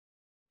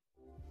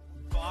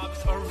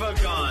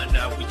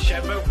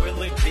whichever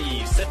will it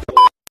be. Sit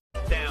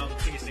down,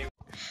 please.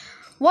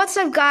 What's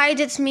up guys,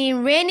 it's me,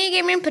 Rainy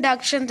Gaming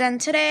Productions,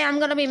 and today I'm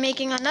gonna be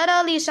making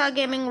another Lisa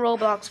Gaming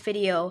Roblox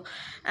video.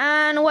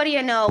 And what do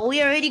you know,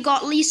 we already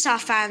got Lisa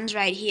fans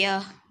right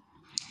here.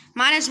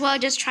 Might as well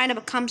just try to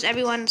become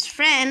everyone's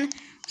friend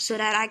so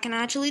that I can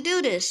actually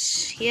do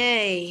this.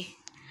 Yay.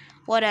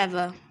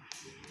 Whatever.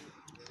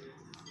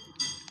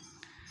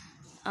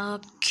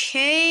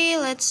 Okay,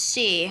 let's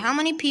see. How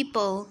many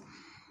people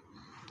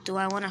do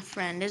I want a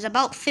friend? There's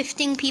about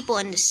 15 people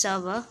in the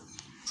server.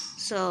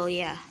 So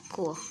yeah,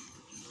 cool.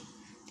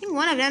 I think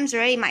one of them's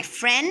already my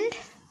friend,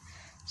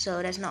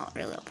 so there's not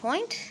really a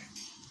point.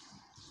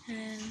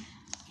 And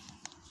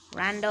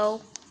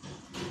rando,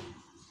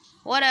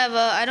 whatever,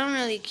 I don't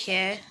really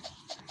care.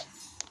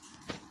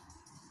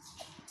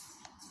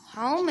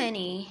 How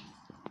many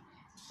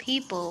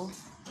people?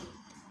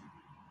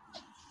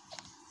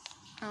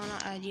 I don't know,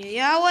 idea.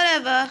 Yeah,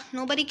 whatever.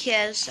 Nobody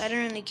cares. I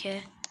don't really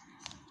care.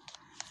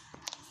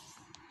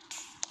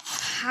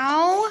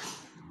 How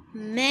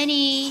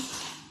many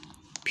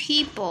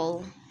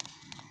people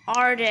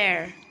are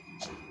there?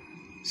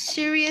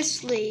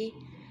 Seriously,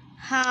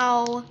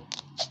 how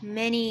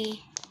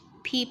many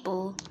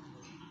people?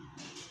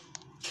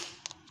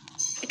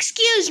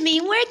 Excuse me,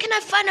 where can I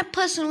find a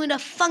person with a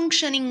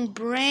functioning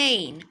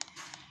brain?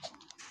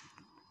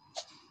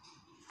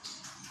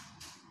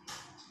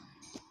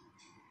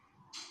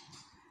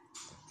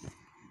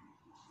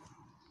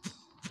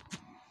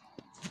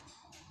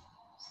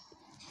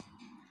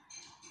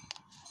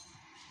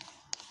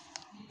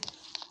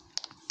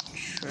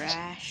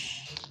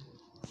 Trash.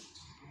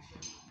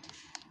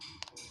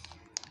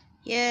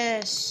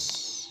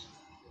 Yes.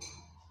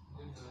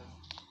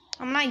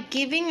 I'm not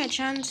giving a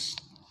chance.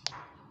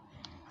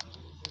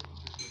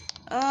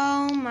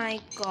 Oh my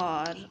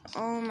god.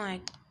 Oh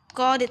my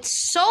god, it's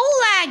so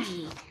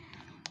laggy.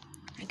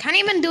 I can't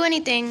even do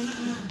anything.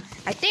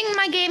 I think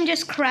my game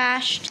just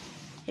crashed.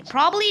 It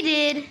probably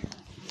did.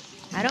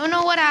 I don't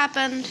know what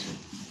happened.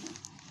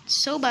 It's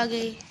so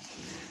buggy.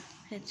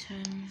 It's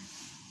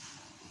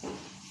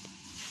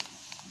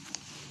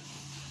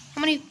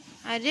how many?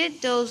 I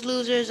did those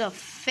losers a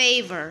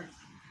favor.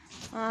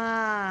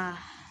 All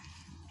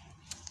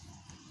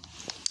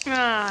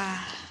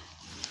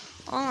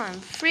I'm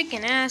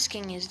freaking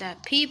asking is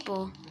that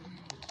people.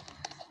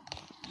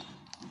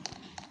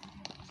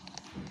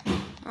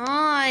 All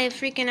I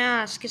freaking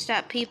ask is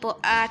that people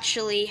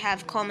actually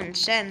have common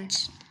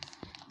sense.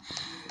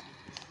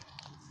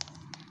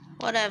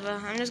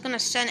 Whatever. I'm just gonna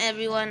send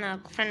everyone a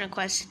friend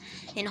request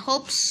in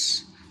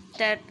hopes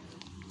that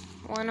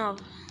one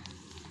of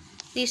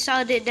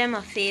Lisa did them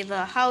a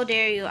favor. How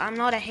dare you? I'm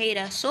not a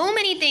hater. So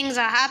many things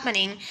are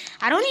happening.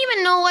 I don't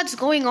even know what's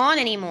going on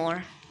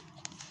anymore.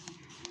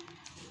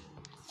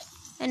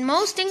 And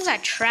most things are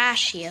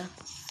trash here.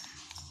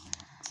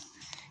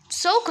 It's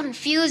so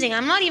confusing.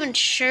 I'm not even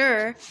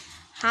sure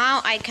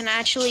how I can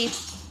actually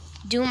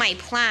do my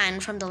plan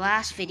from the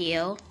last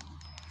video.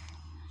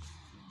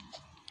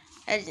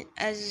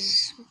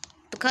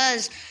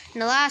 Because in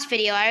the last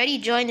video I already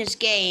joined this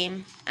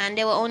game and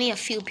there were only a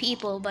few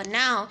people, but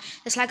now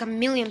there's like 1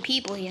 million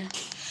people here.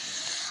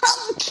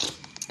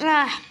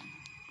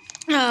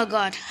 Oh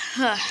god.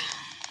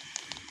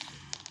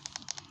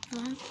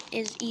 What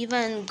is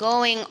even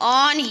going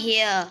on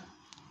here?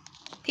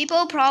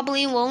 People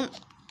probably won't.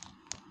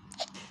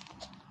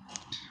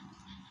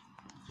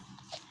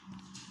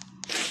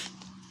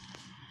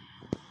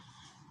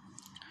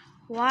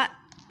 What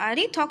are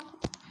they talking?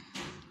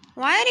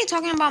 Why are they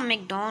talking about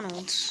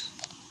McDonald's?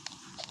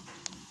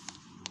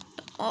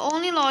 The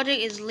only logic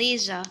is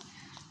Lisa.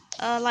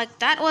 Like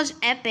that was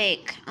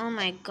epic. Oh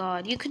my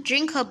god, you could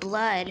drink her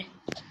blood.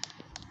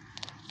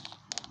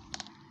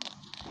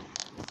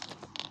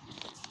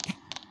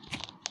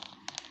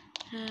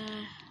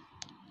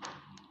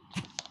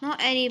 Not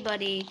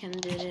anybody can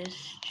do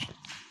this.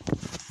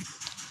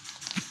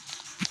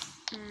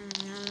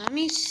 Let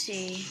me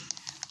see.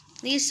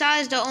 Lisa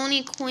is the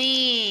only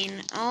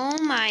queen. Oh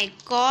my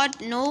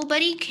god,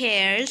 nobody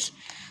cares.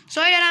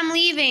 Sorry that I'm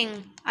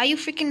leaving. Are you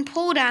freaking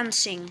pole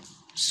dancing?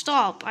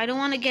 Stop. I don't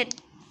want to get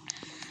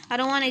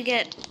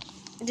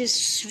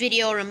this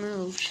video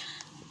removed.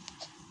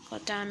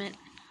 God damn it.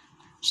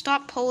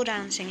 Stop pole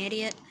dancing,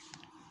 idiot.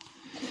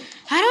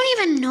 I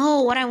don't even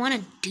know what I want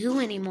to do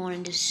anymore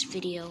in this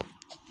video.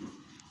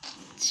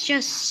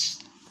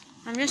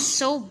 I'm just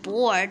so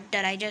bored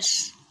that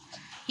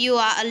You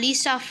are a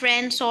Lisa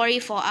friend, sorry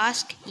for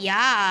ask.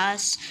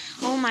 Yes.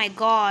 Oh my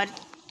god.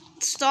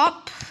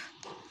 Stop.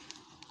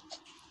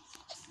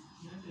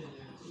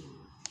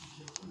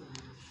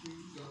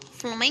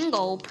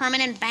 Flamingo,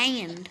 permanent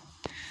banned.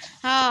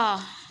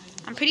 Oh,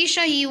 I'm pretty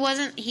sure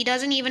he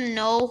doesn't even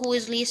know who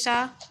is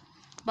Lisa.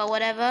 But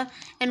whatever.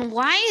 And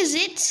why is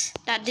it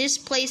that this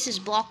place is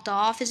blocked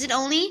off? Is it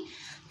only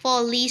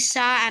for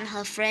Lisa and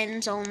her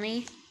friends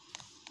only?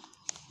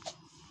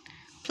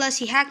 Plus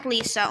he hacked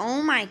Lisa.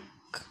 Oh my.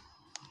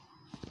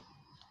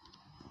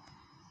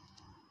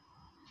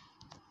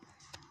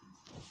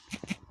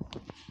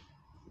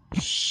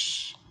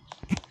 Shh.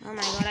 Oh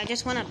my god, I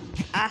just want to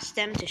ask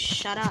them to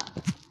shut up.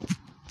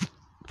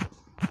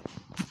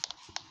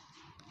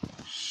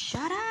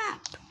 Shut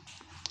up.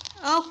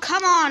 Oh,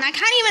 come on. I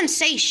can't even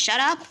say shut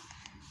up.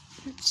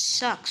 It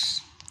sucks.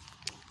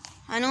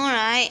 I know,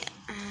 right?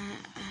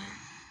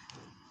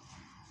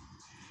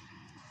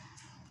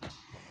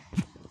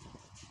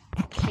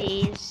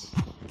 Please.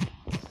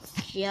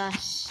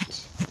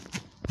 Just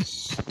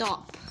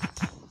stop.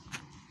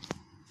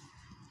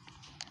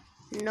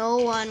 No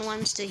one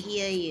wants to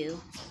hear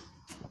you.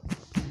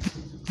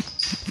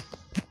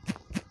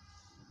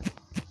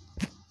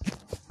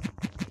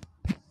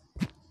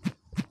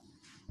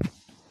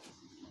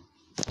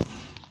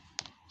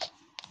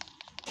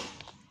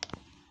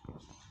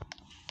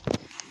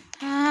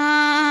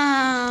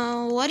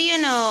 What do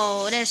you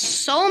know? There's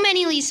so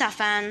many Lisa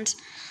fans,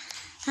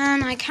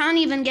 and I can't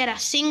even get a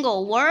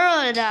single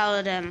word out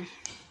of them.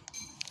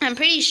 I'm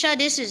pretty sure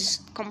this is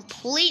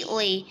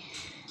completely...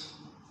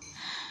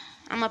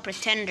 I'm a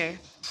pretender.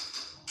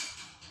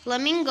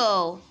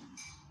 Flamingo.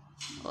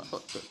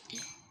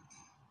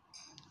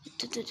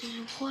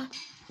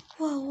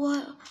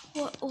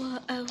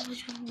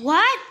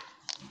 What?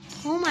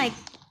 Oh my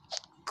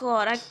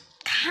god, I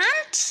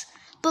can't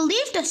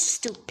believe the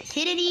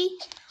stupidity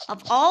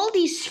of all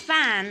these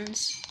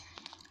fans.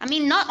 I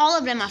mean, not all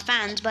of them are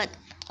fans, but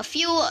a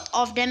few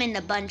of them in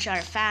the bunch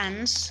are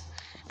fans.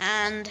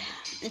 And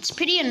it's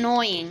pretty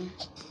annoying,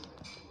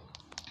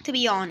 to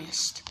be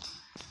honest.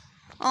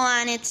 Oh,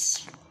 and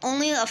it's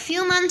only a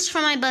few months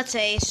from my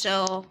birthday,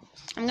 so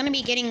I'm gonna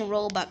be getting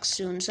Robux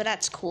soon, so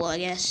that's cool, I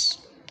guess.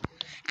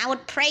 I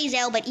would praise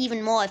Albert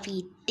even more if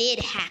he did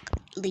hack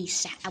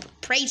Lisa. I would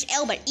praise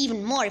Albert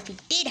even more if he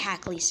did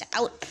hack Lisa.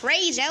 I would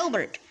praise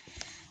Albert.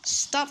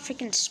 Stop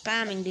freaking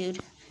spamming,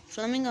 dude.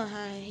 Flamingo,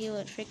 he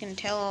would freaking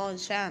tell all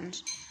his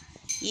fans.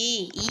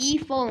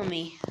 Follow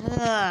me.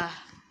 Ugh.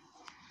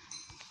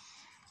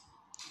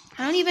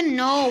 I don't even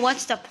know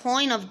what's the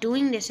point of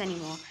doing this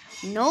anymore.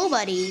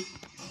 Nobody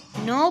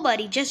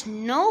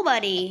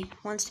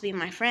wants to be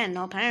my friend,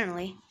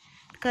 apparently.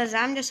 Because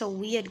I'm just a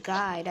weird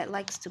guy that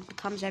likes to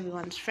become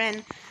everyone's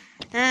friend.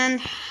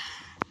 And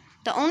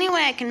the only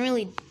way I can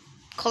really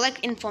collect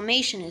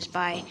information is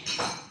by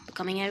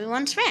becoming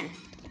everyone's friend.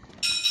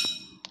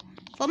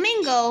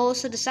 Flamingo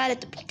also decided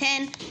to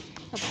pretend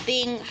of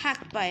being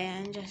hacked by it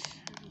and just...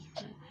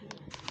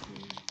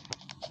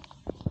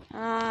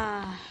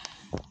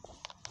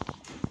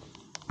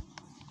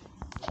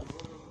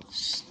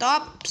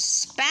 Stop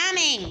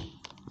spamming!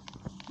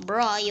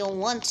 Bruh, you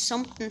want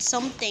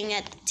something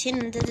at the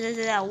tin,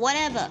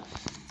 whatever.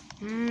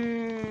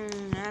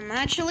 I'm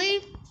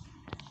actually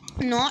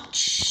not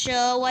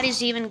sure what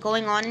is even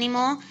going on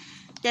anymore.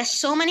 There's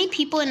so many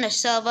people in the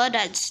server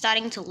that it's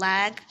starting to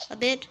lag a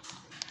bit.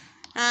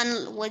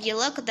 And would you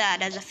look at that,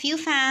 there's a few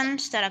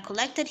fans that are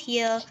collected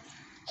here.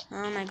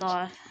 Oh my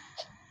god.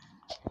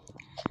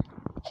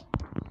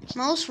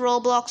 Most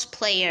Roblox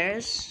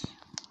players...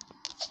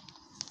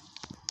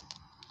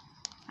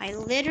 I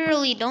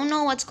literally don't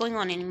know what's going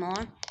on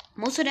anymore.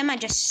 Most of them are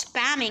just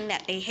spamming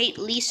that they hate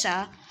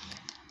Lisa.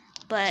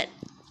 But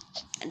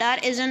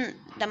that isn't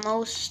the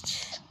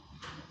most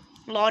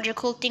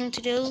logical thing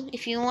to do.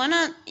 If you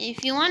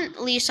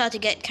want Lisa to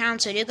get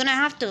cancelled, you're gonna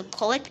have to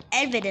collect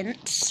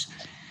evidence.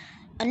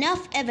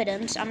 Enough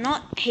evidence. I'm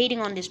not hating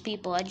on these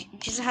people. I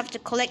just have to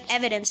collect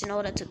evidence in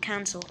order to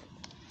cancel.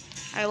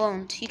 I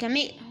won't. You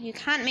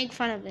can't make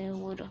fun of it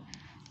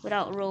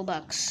without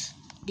Robux.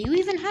 Do you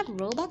even have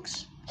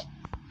Robux?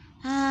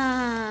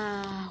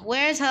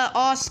 Where's her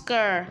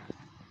Oscar?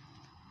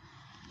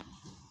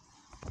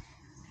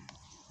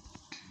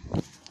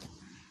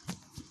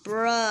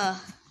 Bruh.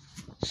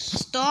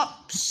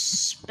 Stop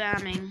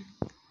spamming.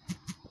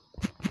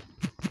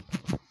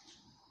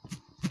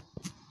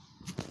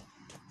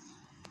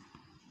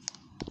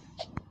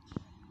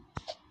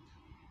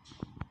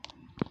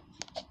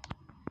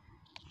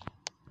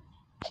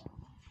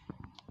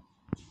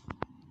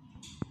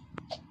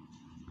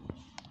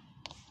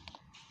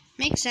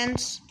 Makes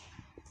sense.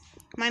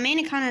 My main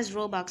account has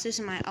Robux. This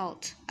is my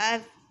alt. I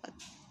have a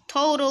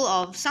total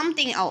of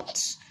something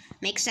else.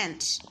 Makes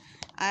sense.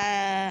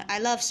 I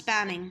love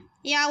spamming.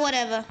 Yeah,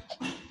 whatever.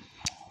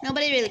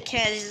 Nobody really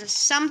cares.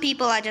 Some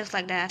people are just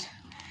like that.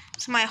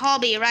 It's my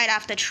hobby right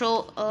after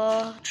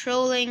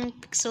trolling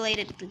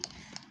pixelated.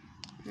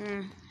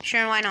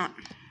 Sure, why not?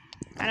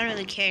 I don't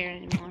really care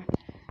anymore.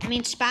 I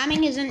mean,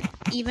 spamming isn't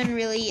even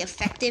really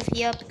effective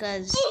here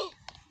because...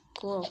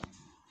 Cool.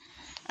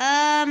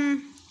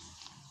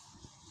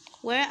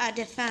 Where are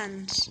the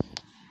fans?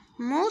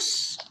 I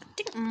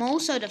think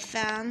most of the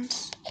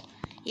fans.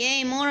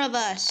 Yay, more of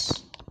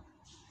us.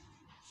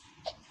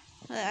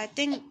 I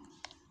think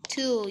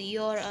too,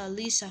 you're a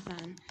Lisa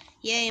fan.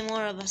 Yay,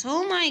 more of us.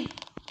 Oh my,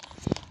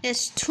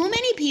 there's too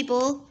many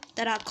people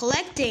that are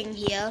collecting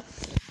here.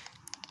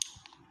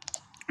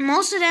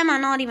 Most of them are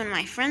not even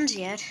my friends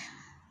yet.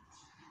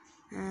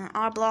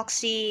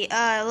 Rbloxy,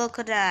 look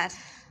at that.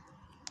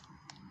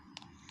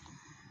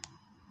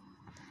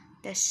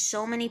 There's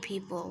so many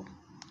people.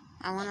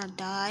 I wanna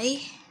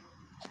die.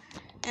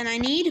 And I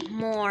need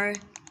more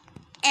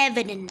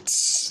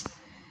evidence.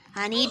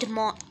 I need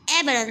more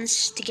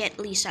evidence to get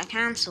Lisa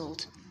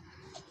cancelled.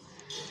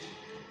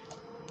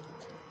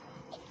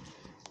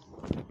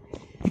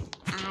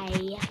 I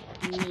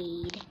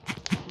need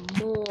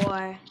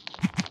more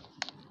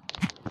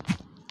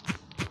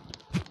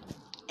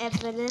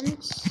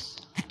evidence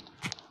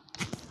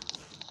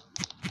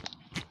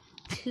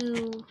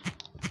to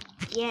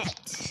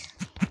get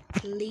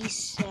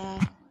Lisa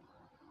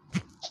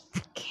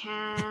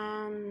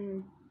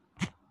can.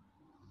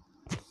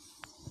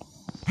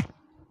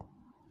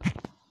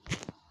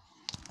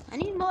 I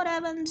need more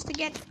evidence to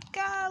get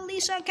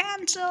Lisa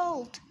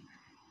cancelled.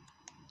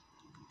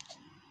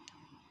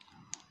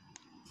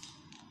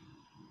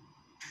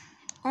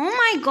 Oh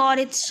my god,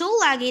 it's so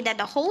laggy that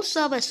the whole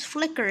server is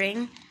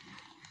flickering.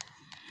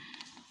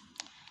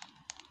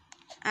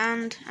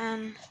 And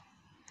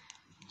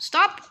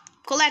stop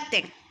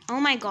collecting. Oh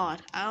my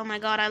god,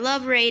 I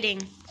love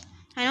raiding.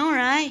 I know,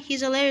 right?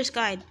 He's a hilarious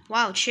guy.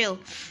 Wow, chill.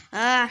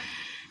 Never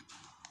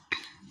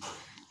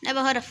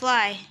heard a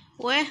fly.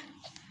 Where?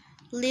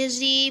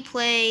 Lizzie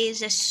plays.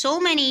 There's so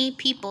many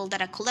people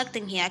that are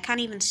collecting here. I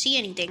can't even see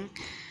anything.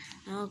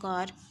 Oh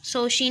god.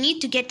 So she need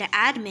to get the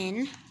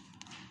admin.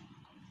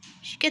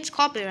 She gets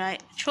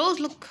copyright. Trolls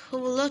look.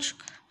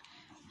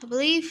 I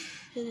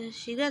believe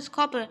she gets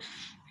copyright.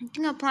 I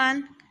think I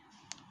plan.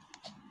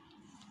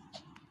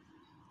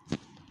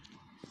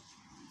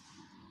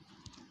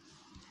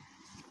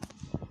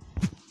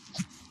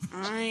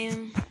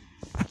 I'm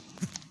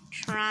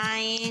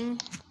trying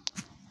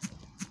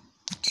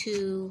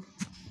to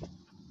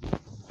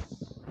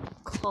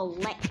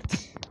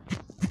collect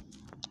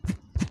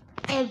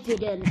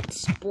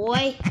evidence,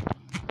 boy.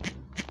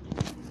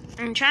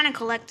 I'm trying to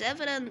collect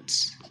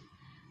evidence.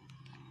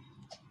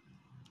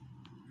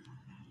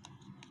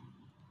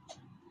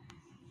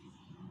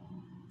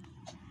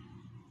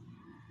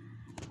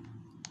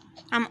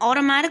 I'm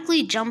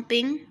automatically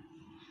jumping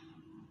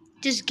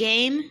this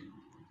game.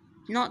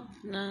 Not,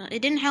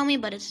 it didn't help me,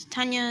 but it's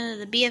Tanya,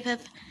 the BFF.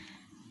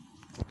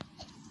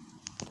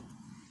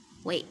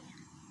 Wait.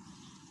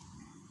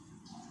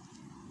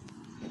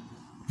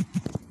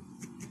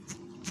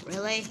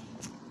 Really?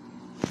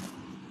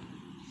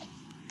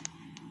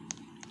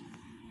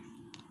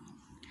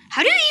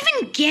 How do you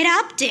even get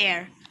up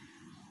there?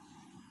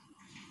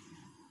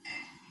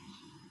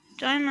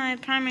 Join my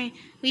primary.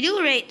 We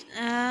do rate.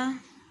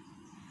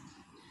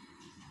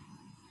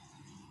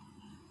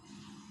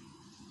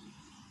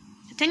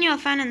 Pretend you're a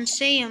fan and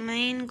say your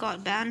main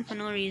got banned for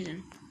no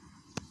reason.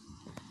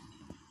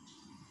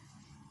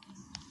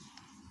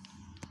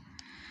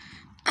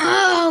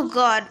 Oh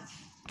god.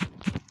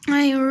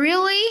 I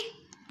really?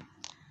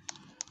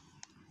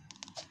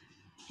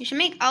 You should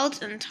make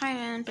outs and try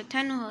and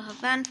pretend to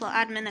have banned for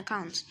admin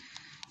accounts.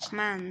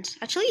 Commands.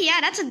 Actually, yeah,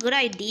 that's a good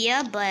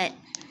idea, but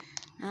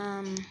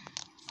right,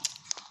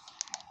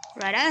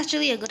 that's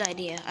actually a good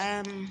idea.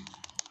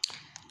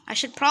 I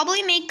should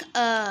probably make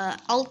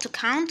alt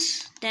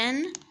accounts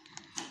then.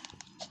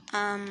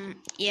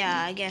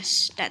 Yeah, I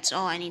guess that's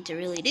all I need to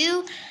really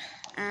do.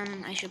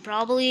 I should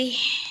probably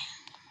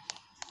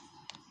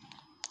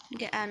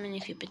get admin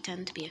if you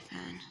pretend to be a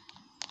fan.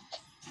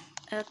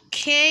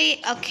 Okay,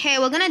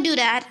 we're gonna do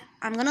that.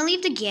 I'm gonna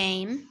leave the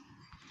game.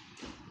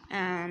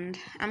 And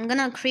I'm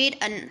gonna create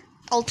an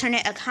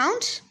alternate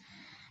account.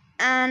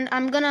 And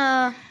I'm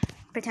gonna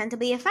pretend to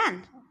be a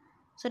fan.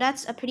 So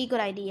that's a pretty good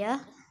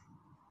idea.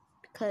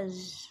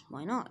 Because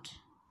why not?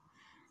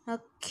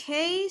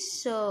 Okay,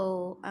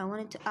 so I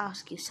wanted to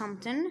ask you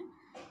something.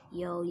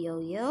 Yo,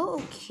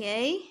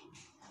 okay.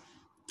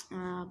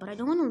 But I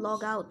don't want to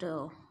log out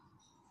though.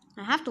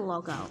 I have to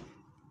log out.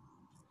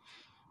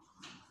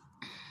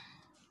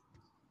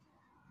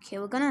 Okay,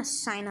 we're gonna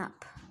sign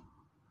up.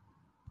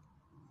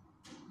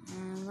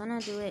 I'm gonna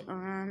do it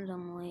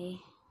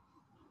randomly.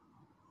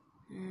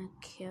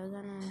 Okay, we're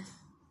gonna...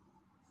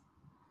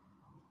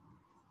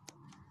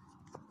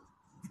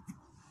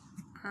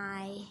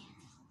 I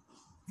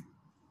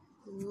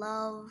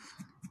love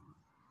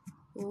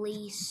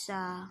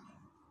Lisa.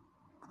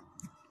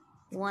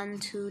 1,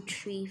 2,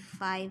 3,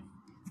 5,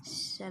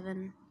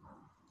 7.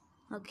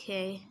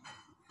 Okay,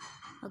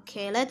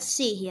 let's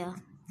see here.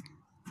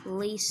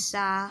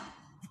 Lisa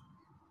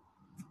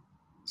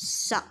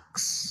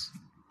sucks.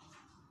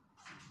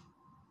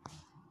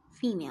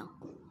 Female.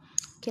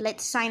 Okay,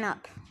 let's sign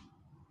up.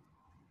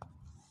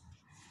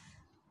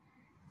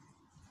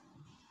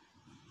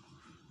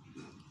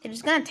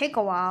 It's gonna take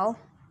a while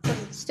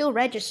because it's still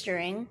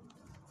registering.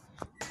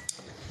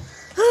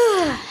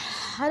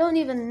 I don't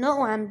even know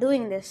why I'm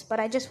doing this, but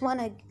I just want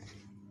to...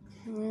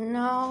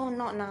 No,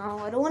 not now.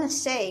 I don't want to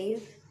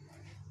save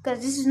because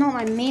this is not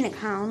my main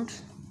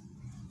account.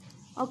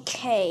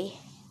 Okay.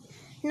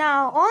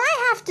 Now, all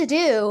I have to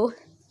do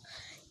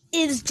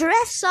is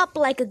dress up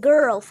like a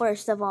girl,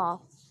 first of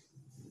all.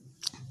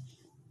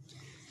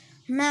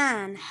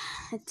 Man,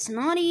 it's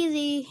not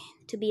easy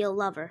to be a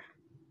lover.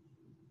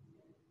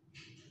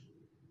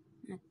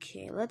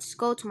 Okay, let's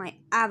go to my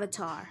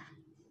avatar.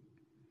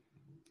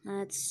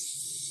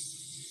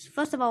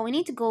 First of all, we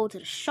need to go to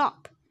the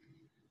shop.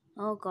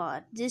 Oh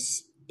god,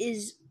 this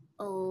is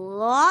a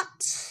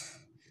lot.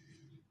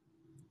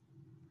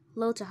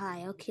 Low to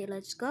high. Okay,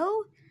 let's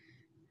go.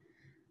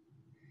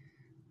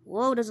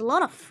 Whoa, there's a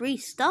lot of free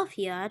stuff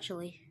here,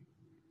 actually.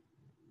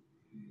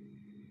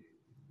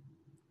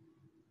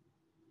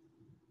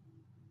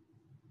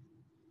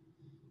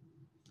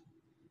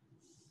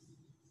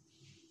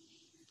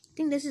 I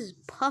think this is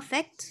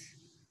perfect.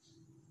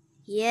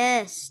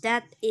 Yes,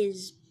 that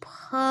is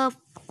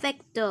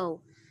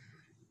perfecto.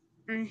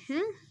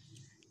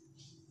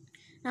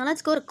 Now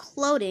let's go to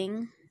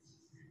clothing.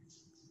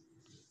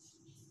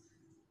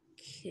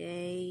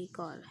 Okay,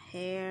 got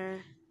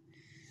hair.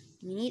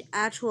 We need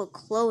actual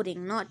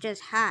clothing, not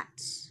just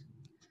hats.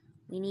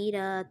 We need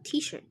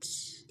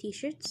t-shirts.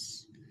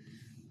 T-shirts?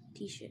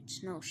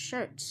 T-shirts, no,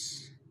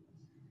 shirts.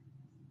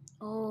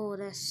 Oh,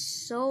 there's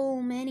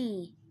so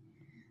many.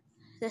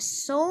 There's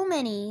so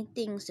many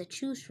things to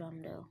choose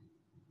from, though.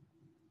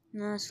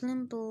 No,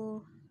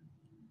 simple.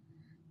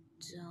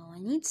 So I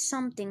need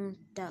something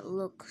that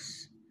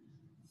looks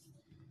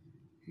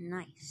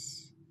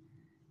nice.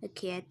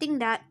 Okay, I think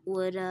that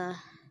would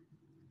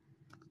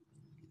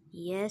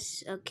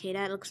yes, okay,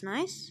 that looks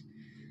nice.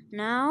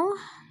 Now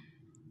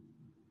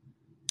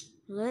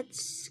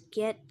let's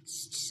get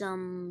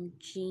some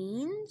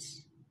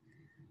jeans.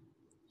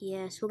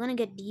 Yes, we're gonna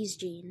get these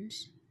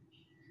jeans.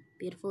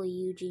 Beautiful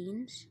U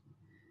jeans.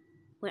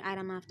 What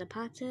item after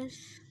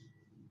patches?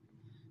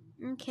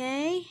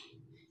 Okay.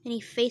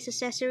 Any face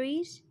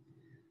accessories?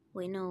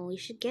 Wait, no, we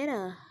should get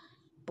a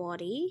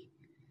body.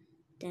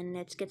 Then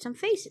let's get some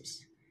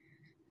faces.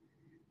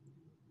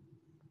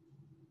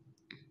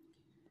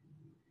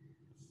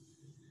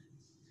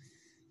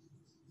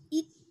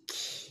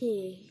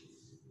 Okay.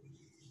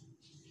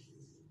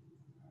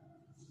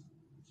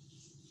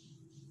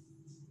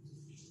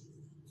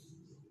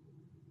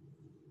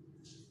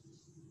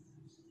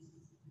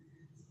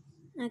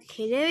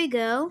 Okay, there we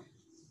go.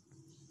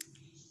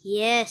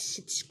 Yes,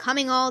 it's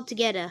coming all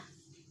together.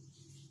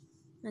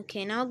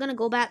 Okay, now we're gonna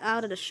go back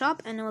out of the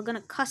shop and we're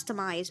gonna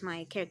customize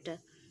my character.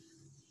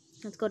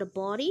 Let's go to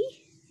body.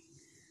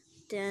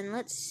 Then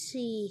let's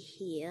see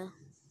here.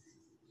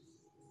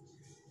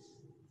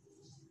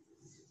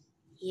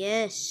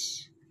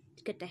 Yes.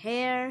 Let's get the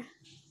hair.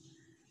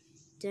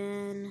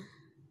 Then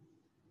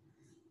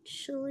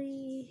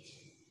actually,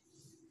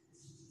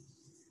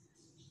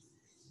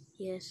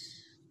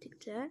 yes, take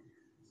that.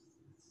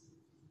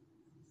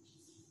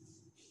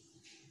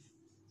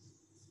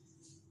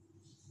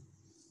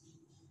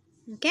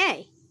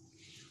 Okay,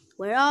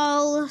 we're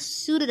all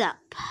suited up.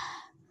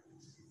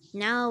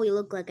 Now we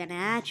look like an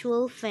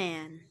actual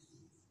fan.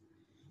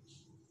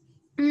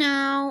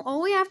 Now,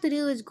 all we have to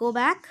do is go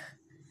back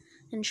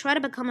and try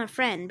to become a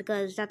friend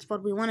because that's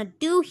what we want to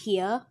do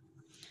here.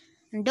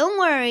 And don't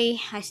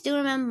worry, I still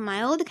remember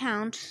my old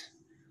account.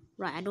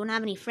 Right, I don't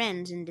have any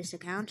friends in this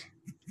account.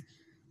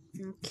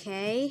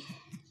 Okay.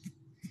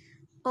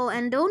 Oh,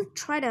 and don't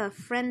try to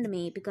friend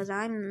me because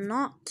I'm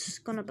not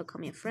gonna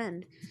become your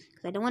friend.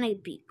 Because I don't want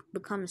to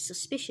become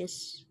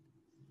suspicious.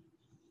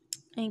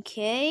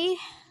 Okay.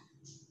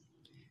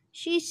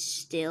 She's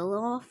still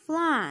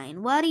offline.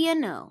 What do you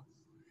know?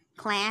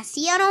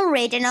 Classy and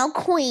original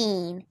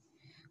queen.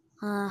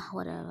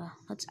 Whatever.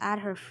 Let's add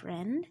her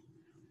friend.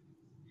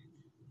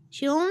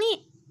 She'll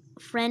only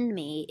friend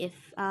me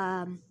if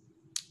I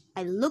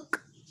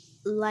look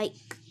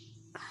like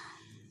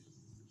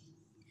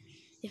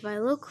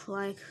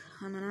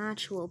I'm an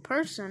actual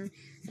person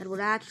that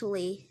would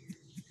actually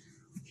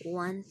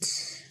like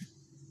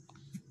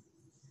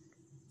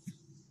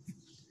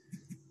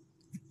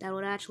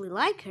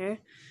her,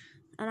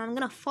 and I'm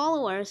gonna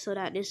follow her so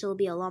that this will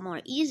be a lot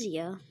more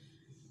easier.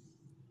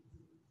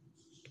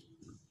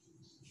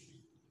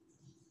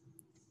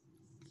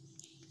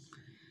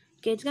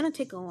 Okay, it's gonna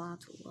take a while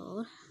to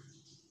load.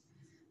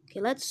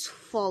 Okay, let's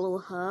follow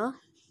her.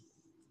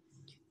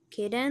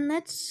 Okay, then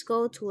let's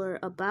go to her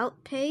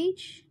about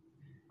page.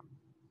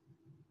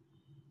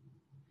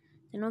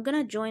 Then we're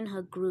gonna join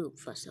her group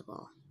first of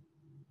all.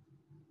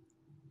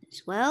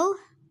 As well,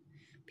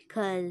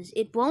 because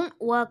it won't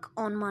work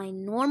on my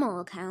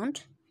normal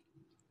account.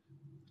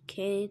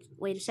 Okay,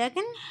 wait a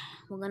second.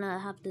 We're gonna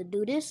have to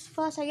do this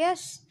first, I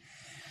guess.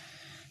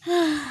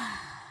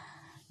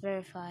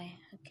 Verify.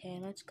 Okay,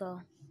 let's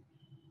go.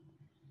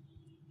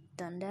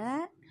 Done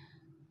that.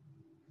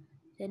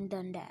 Then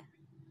done that.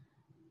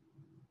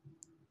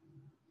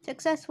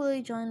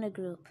 Successfully joined the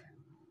group.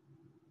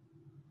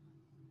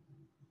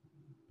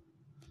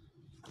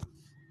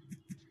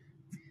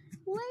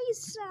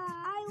 Lisa,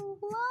 I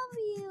love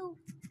you.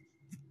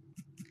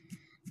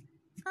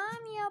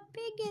 I'm your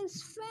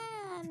biggest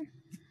fan.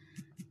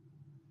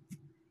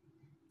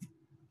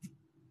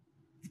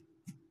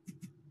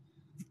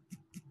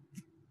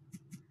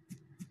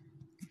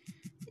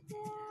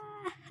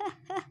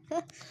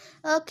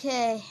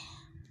 Okay.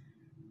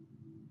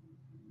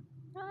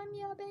 I'm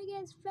your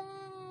biggest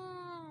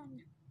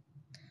fan.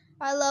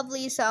 I love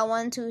Lisa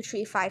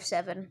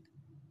 12357.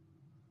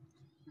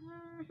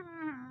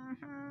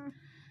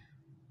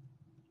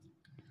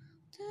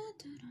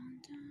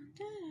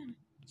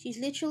 She's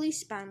literally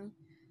spamming.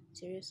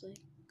 Seriously.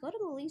 Go to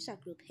the Lisa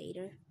group,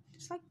 hater.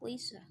 Just like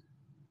Lisa.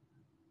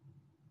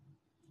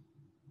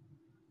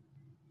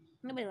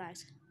 Nobody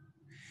likes.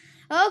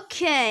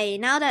 Okay,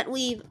 now that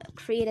we've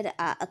created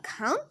an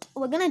account,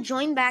 we're gonna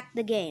join back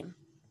the game.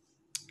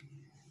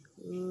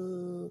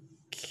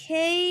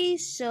 Okay,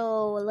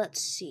 so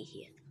let's see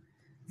here.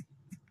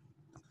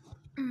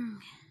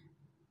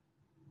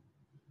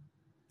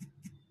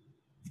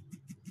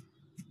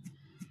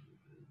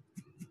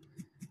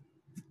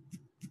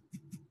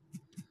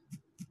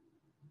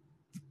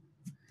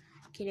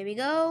 Okay, there we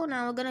go.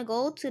 Now we're gonna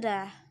go to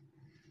the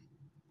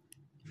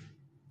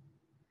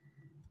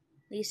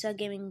Lisa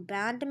Gaming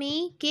Banned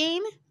Me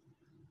game.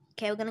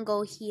 Okay, we're gonna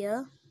go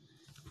here.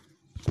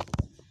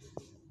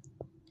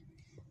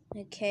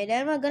 Okay,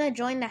 then we're gonna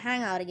join the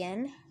hangout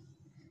again.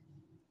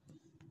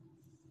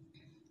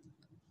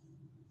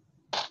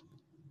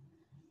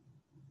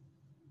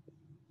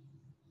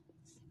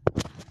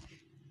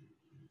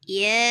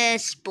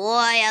 Yes, boy,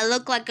 I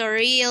look like a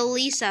real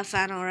Lisa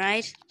fan,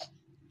 alright?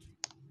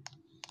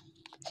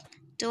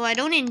 Though I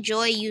don't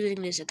enjoy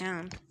using this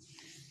account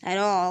at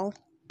all,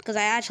 because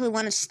I actually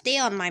want to stay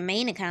on my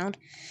main account.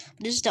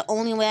 This is the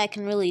only way I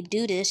can really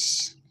do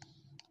this.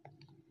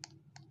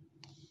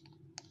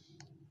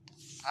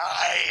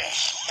 I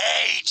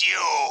hate you.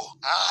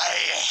 I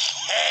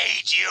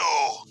hate you.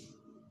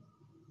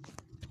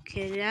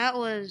 Okay, that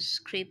was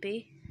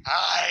creepy.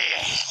 I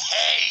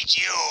hate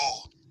you.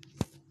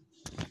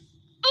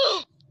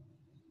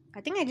 I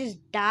think I just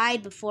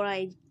died before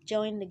I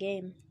joined the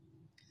game.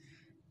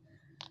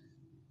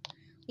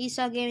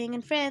 Lisa Gaming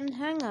and Friend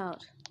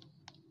Hangout.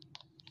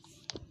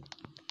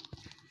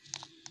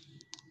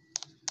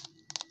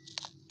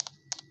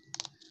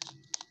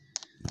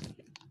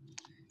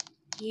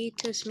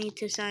 Yeetus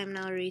meetus, I am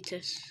now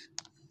Retus.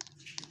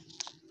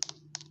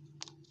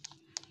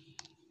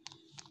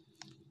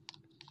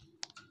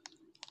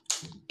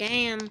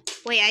 Damn.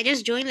 Wait, I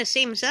just joined the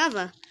same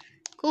server.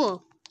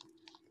 Cool.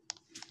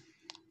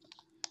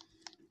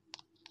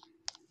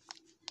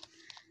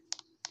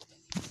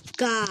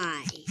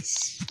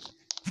 Guys,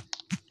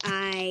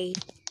 I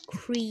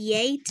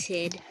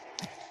created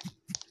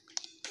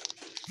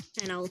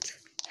an alt.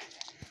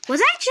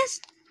 Was I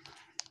just...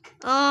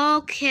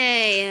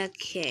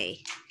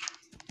 Okay.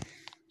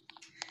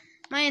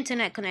 My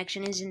internet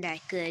connection isn't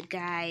that good,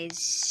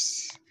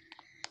 guys.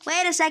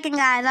 Wait a second,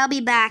 guys. I'll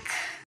be back.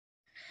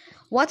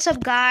 What's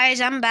up,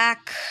 guys? I'm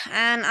back.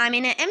 And I'm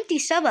in an empty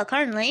server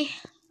currently.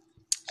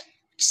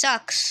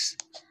 Sucks.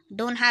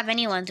 Don't have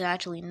anyone to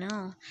actually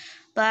know.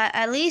 But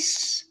at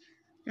least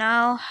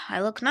now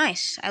I look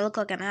nice. I look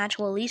like an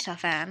actual Lisa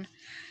fan.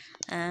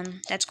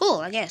 That's cool,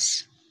 I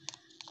guess.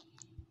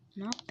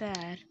 Not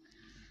bad.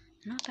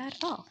 Not bad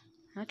at all,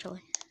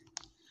 actually.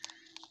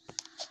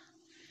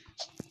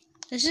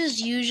 This is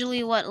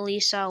usually what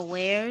Lisa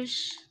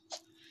wears.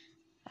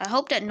 I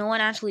hope that no one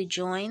actually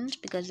joins,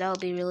 because that would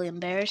be really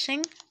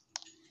embarrassing.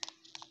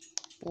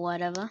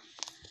 Whatever.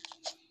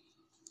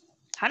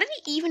 How did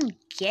he even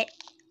get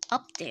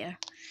up there?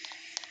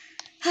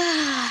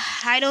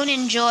 I don't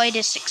enjoy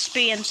this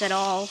experience at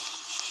all. In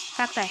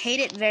fact, I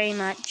hate it very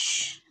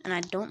much, and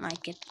I don't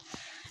like it.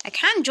 I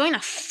can't join a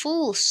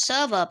full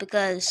server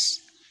because...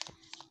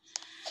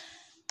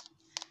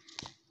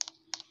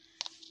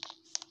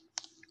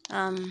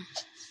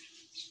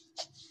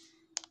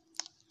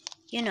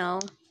 you know,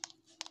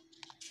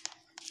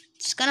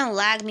 it's gonna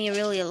lag me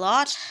really a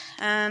lot,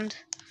 and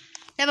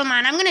never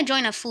mind, I'm gonna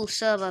join a full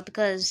server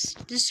because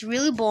this is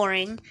really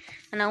boring,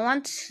 and I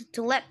want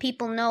to let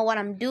people know what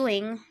I'm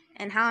doing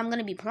and how I'm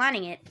gonna be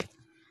planning it.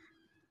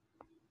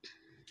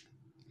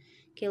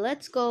 Okay,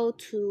 let's go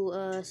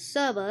to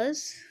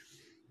servers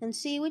and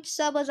see which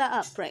servers are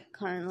up right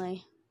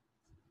currently.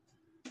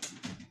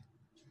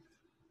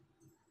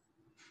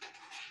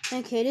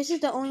 Okay, this is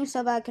the only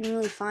server I can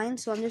really find,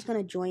 so I'm just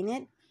gonna join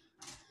it.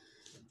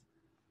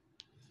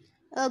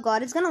 Oh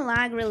god, it's gonna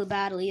lag really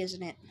badly,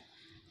 isn't it?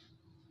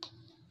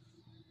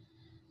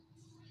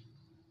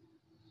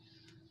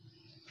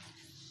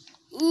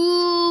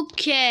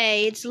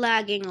 Okay, it's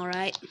lagging,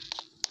 alright.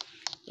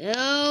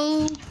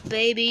 Oh,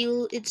 baby,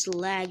 it's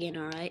lagging,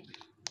 alright.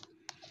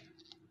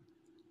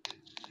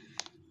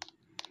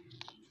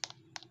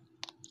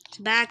 It's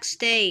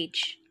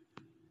backstage.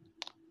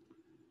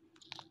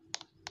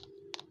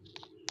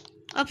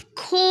 Of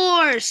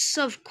course.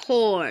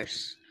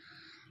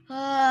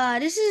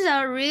 This is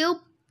a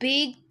real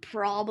big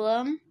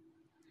problem.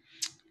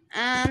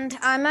 And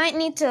I might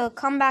need to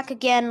come back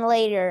again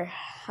later.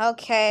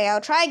 Okay,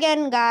 I'll try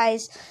again,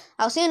 guys.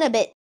 I'll see you in a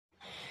bit.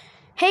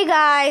 Hey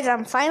guys,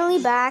 I'm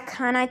finally back,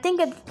 and I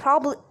think it's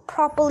probably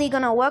properly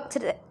gonna work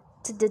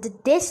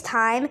this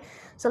time.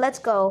 So let's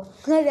go.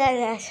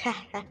 I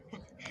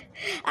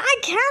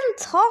can't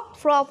talk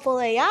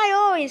properly. I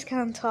always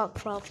can't talk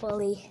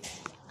properly.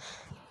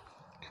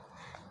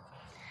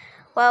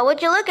 Well,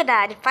 would you look at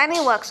that? It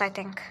finally works, I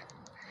think.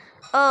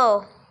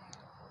 Oh.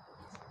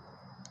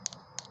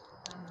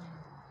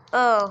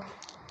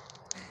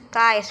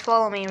 Guys,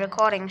 follow me.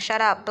 Recording.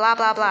 Shut up. Blah,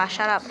 blah, blah.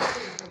 Shut up.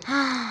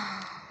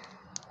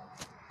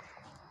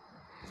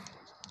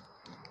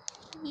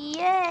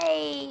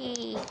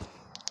 Yay!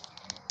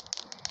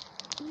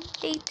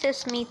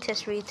 Eatus,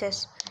 meatus,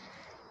 retus.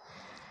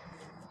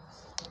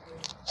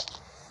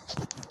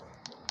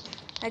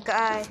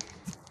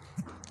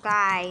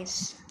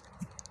 Guys,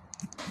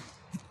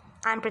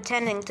 I'm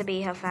pretending to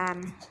be her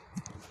fan.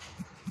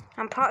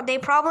 They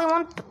probably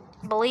won't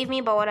believe me,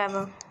 but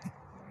whatever.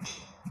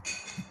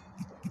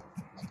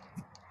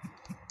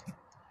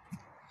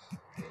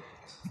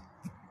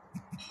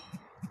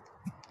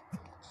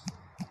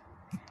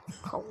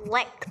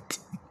 Collect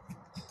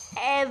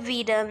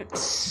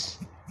evidence.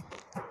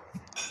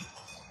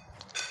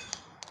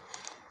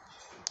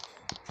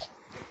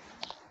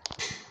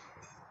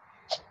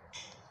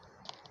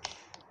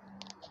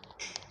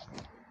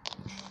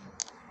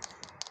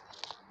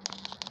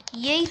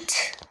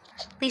 Yeet.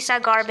 Lisa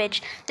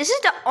garbage. This is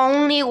the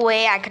only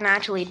way I can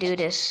actually do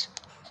this.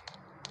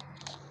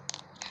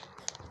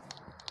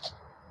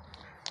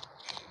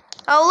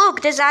 Oh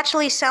look, there's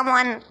actually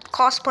someone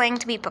cosplaying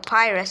to be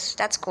Papyrus.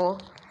 That's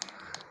cool.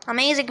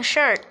 Amazing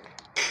shirt.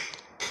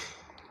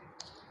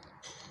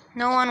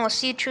 No one will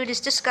see through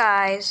this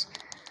disguise.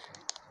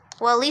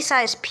 Well, Lisa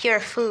is pure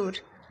food.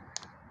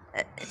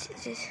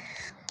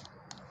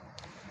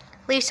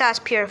 Lisa is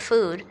pure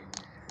food.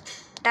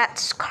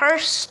 That's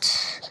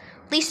cursed.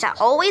 Lisa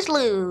always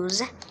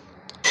lose.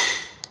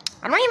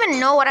 I don't even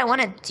know what I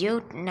want to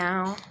do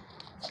now.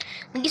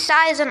 Lisa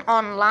isn't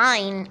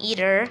online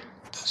either,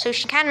 so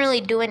she can't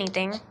really do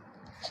anything.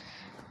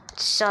 It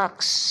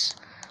sucks.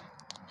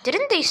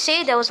 Didn't they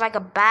say there was like a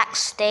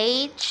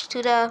backstage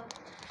to the...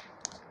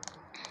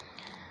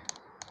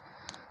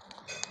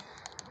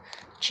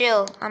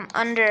 Chill, I'm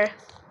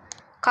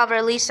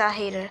undercover Lisa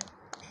hater.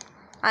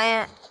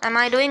 Am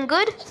I doing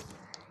good?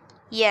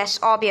 Yes,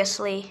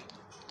 obviously.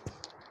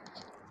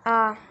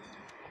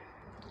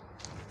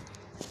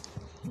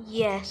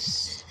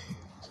 Yes.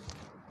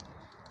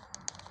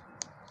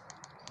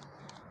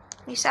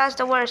 Lisa's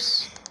the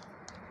worst.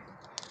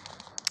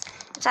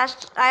 I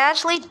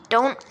actually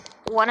don't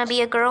want to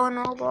be a girl in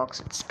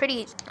Roblox. It's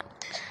pretty...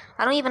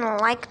 I don't even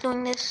like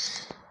doing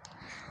this.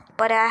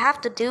 But I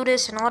have to do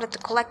this in order to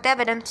collect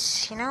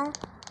evidence, you know?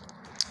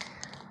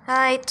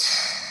 Alright.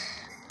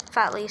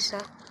 Fat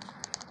Lisa.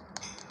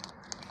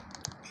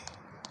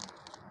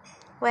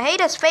 We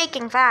hate us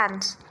faking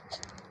fans.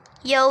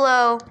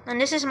 YOLO. And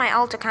this is my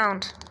alt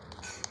account.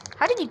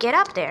 How did you get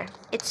up there?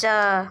 It's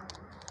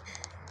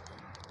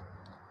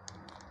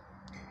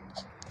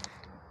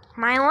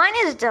my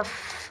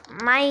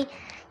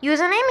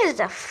username is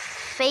the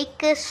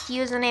fakest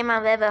username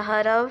I've ever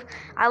heard of.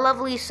 I love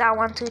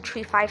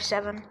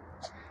Lisa12357.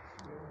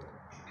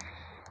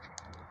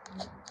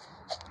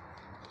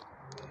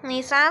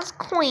 Lisa's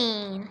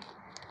queen.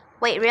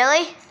 Wait,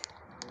 really?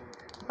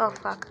 Oh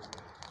fuck.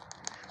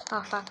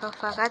 Oh fuck, oh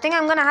fuck. I think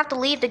I'm gonna have to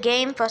leave the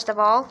game first of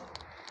all.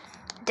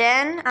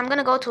 Then I'm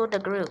gonna go to the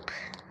group.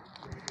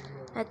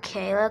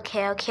 Okay,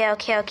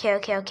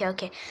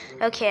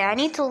 I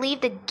need to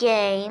leave the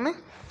game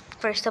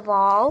first of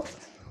all.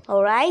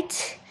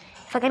 Alright?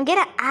 If I can get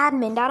an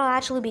admin, that'll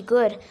actually be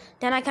good.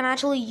 Then I can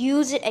actually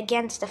use it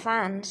against the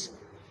fans.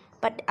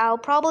 But I'll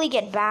probably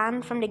get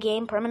banned from the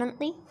game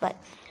permanently, but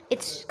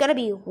it's gonna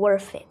be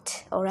worth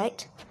it,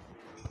 alright?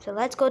 So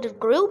let's go to the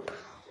group.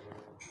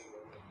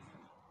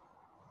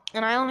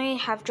 And I only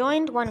have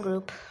joined one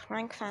group,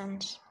 rank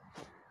fans.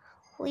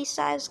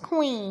 Lisa's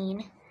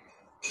queen.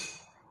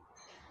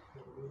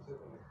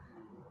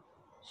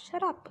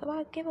 Shut up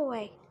about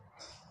giveaway.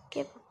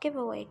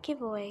 Giveaway.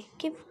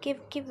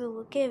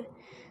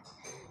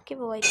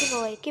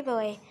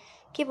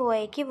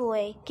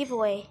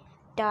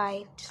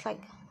 Die. Just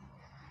like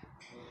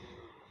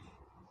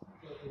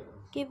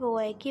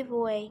giveaway.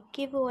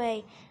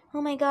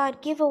 Oh my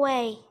god,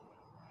 giveaway.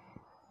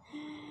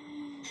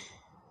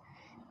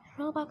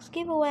 Roblox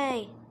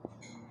giveaway.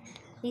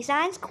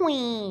 Lisa's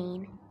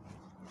queen.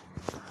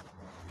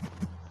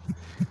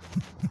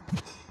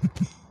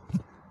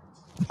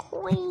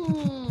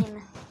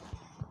 Queen.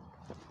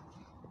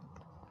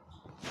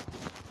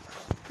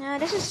 Now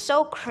this is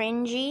so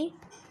cringy.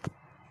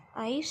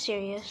 Are you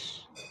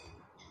serious?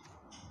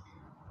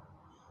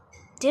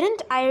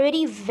 Didn't I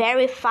already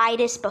verify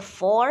this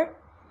before?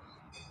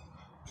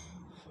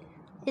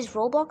 Is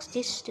Roblox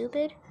this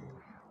stupid?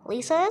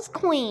 Lisa's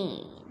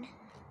queen.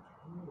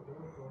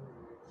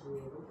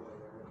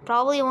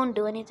 Probably won't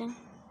do anything.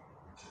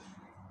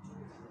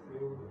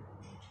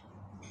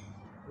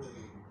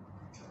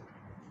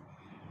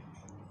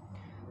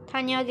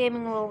 Tanya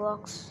Gaming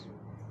Roblox.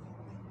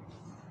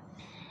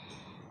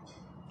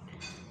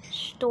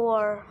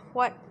 Store.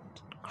 What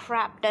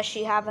crap does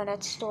she have in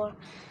that store?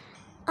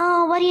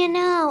 Oh, what do you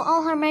know?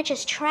 All her merch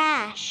is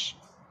trash.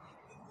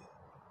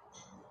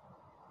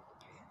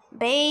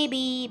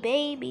 Baby.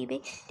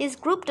 This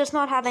group does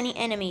not have any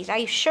enemies. Are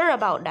you sure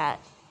about that?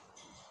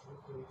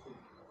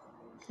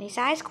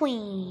 Lisa's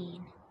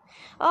queen.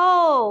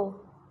 Oh.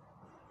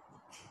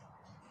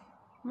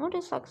 What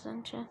is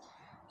Accenture?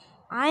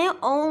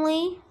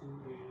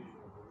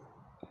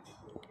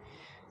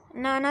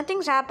 No,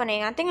 nothing's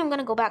happening. I think I'm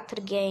gonna go back to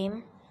the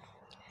game.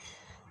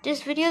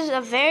 This video is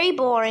a very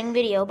boring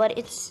video, but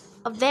it's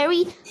a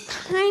very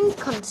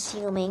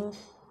time-consuming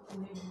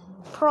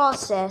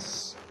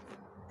process.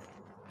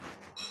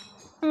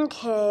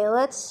 Okay,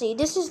 let's see.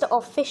 This is the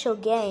official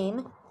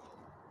game.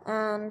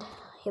 And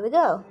here we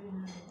go.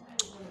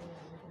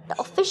 The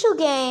official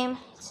game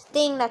is a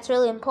thing that's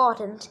really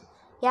important.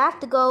 You have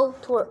to go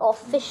to her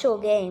official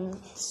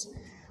games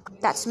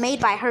that's made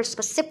by her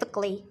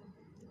specifically.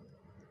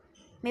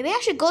 Maybe I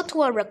should go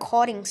to a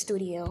recording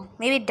studio.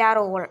 Maybe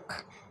that'll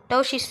work.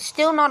 Though she's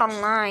still not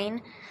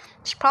online.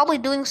 She's probably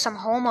doing some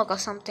homework or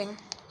something.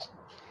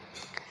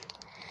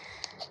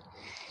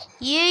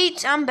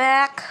 Yeet, I'm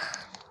back.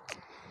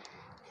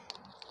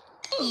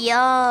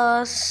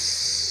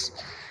 Yes.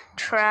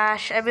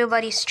 Trash.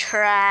 Everybody's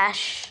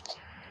trash.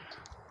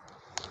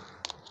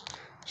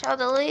 Shall I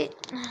delete?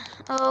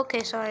 Oh,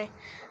 okay, sorry.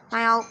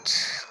 My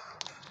alt.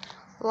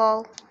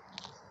 Lol.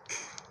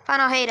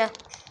 Final hater.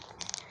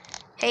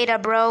 Hater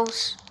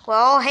bros. We're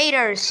all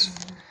haters.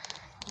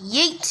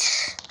 Yeet.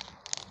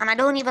 And I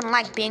don't even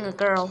like being a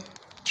girl.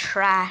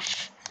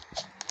 Trash.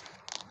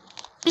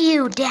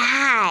 You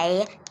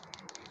die.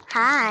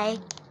 Hi.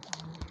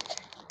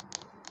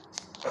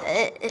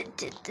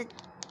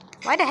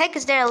 Why the heck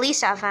is there a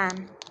Lisa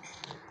fan?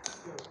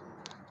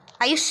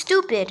 Are you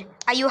stupid?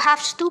 Are you half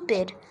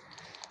stupid?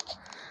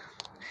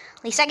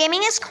 Lisa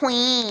Gaming is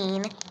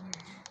queen.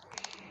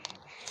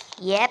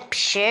 Yep,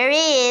 sure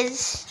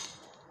is.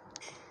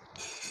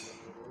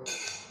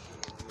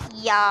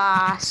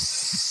 Yas.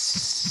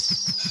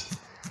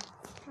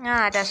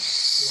 Ah, that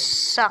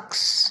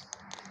sucks.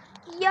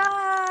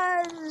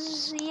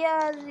 Yes,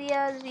 yes,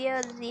 yes,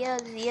 yes,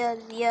 yes, yes,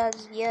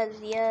 yes, yes,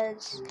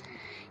 yes.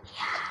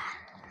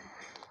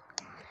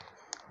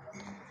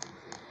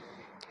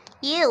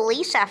 You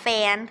Lisa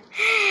fan.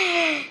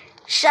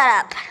 Shut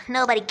up.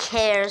 Nobody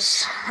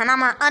cares. And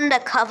I'm an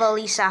undercover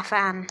Lisa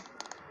fan.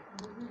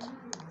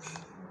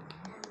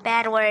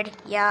 Bad word.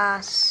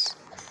 Yes.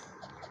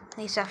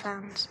 Lisa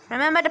fans.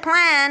 Remember the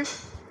plan.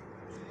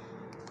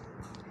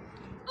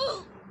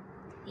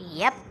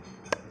 Yep.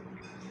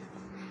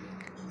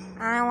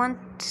 I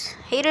want...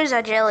 Haters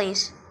are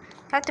jellies.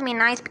 Have to be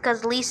nice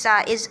because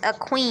Lisa is a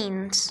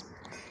queen.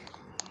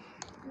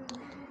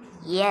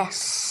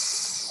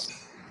 Yes.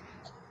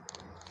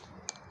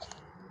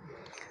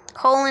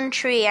 Colon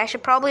tree. I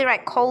should probably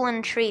write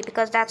colon tree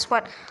because that's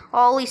what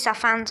all Lisa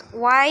fans...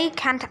 Why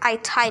can't I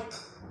type...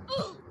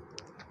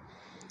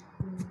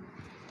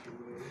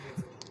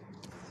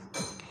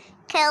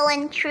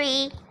 Colon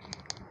tree.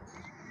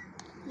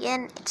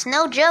 Yeah, it's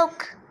no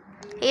joke.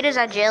 Haters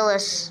are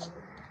jealous.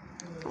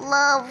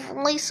 Love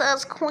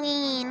Lisa's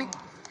queen.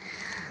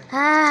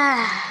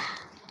 I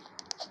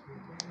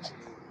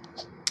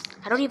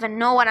don't even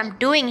know what I'm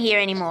doing here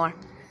anymore.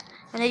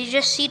 And did you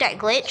just see that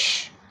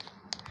glitch?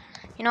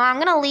 You know, I'm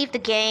gonna leave the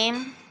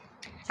game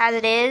as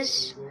it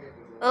is.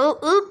 Oh,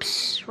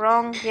 oops,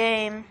 wrong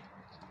game.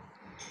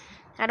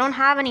 I don't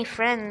have any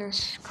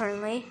friends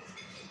currently.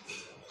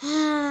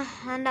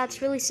 And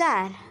that's really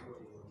sad.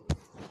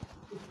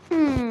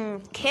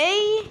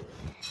 Okay,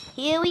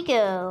 here we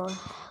go.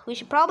 We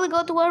should probably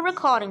go to a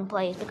recording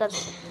place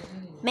because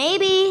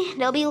maybe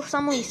there'll be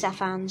some Lisa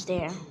fans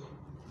there.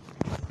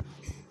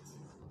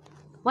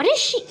 What is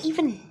she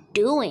even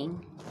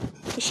doing?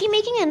 Is she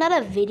making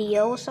another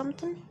video or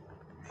something?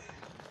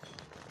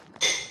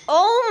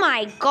 Oh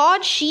my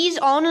god, she's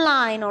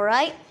online,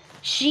 alright?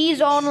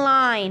 She's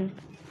online.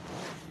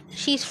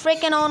 She's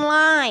freaking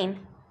online.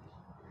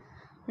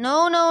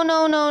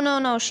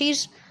 No.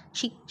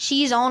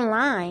 She's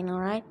online,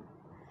 alright?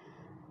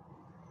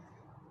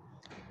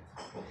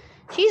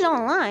 She's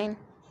online.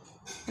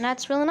 And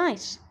that's really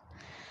nice.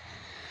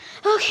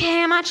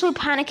 Okay, I'm actually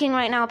panicking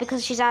right now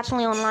because she's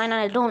actually online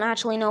and I don't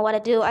actually know what to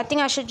do. I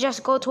think I should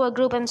just go to a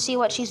group and see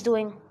what she's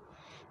doing.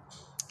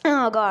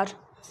 Oh god.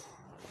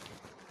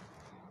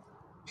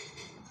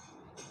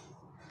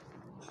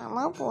 I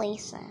love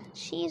Lisa.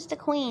 She's the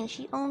queen.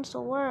 She owns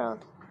the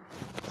world.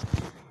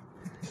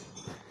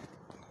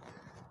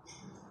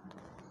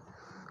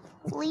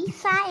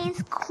 Lisa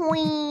is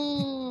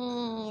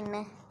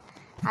queen.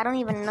 I don't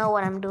even know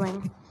what I'm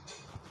doing.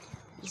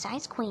 Lisa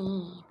is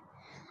queen.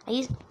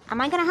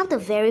 Am I gonna have to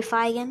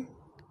verify again?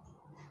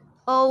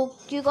 Oh,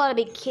 you gotta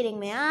be kidding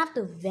me. I have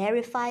to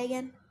verify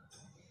again?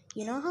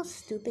 You know how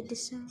stupid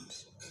this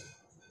sounds?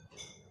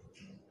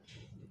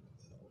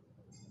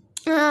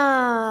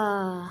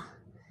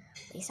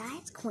 Lisa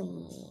is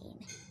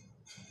queen.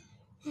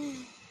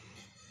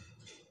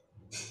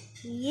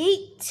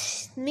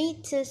 Yeet.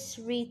 Meetus,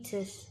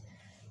 Retus,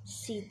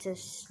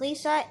 Cetus.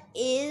 Lisa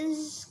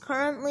is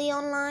currently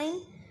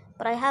online,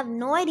 but I have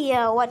no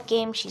idea what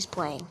game she's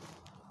playing.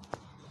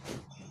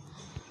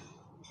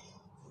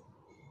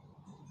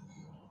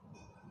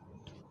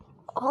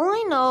 All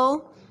I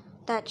know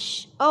that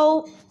she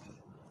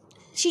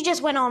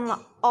just went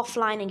on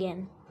offline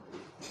again.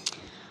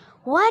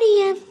 What do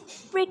you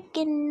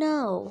freaking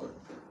know?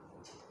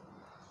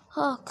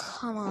 Oh,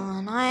 come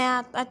on.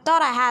 I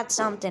thought I had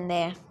something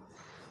there.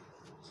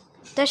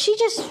 Does she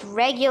just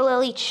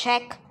regularly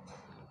check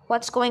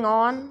what's going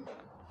on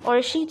Or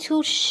is she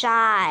too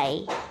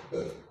shy?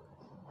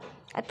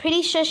 I'm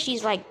pretty sure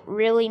she's like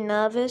really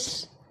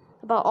nervous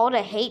about all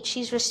the hate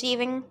she's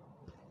receiving.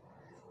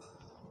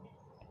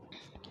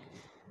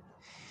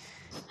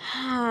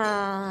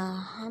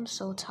 I'm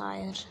so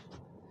tired.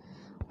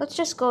 Let's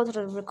just go to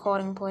the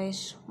recording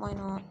place. Why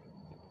not?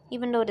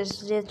 Even though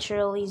there's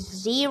literally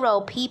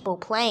 0 people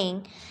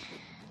playing.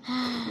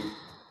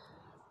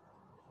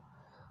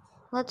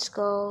 Let's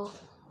go.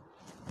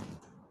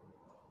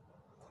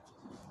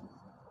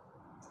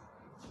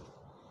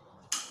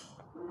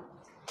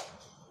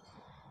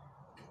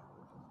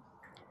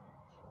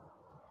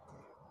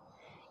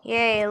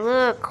 Yay,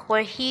 look,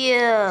 we're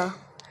here.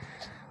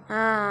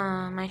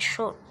 My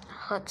throat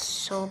hurts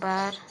so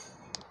bad.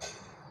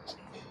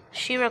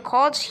 She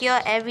records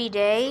here every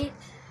day.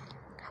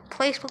 Her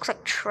place looks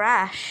like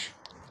trash.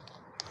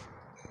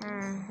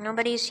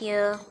 Nobody's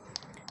here.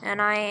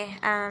 And I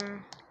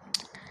am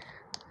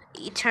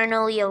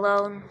eternally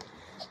alone.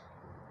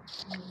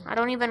 I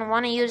don't even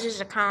want to use this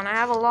account. I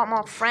have a lot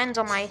more friends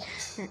on my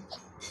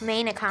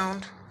main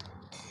account.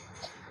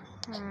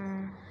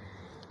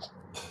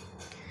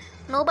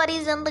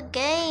 Nobody's in the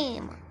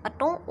game. I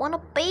don't want to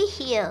be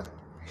here.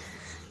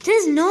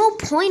 There's no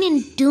point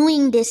in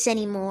doing this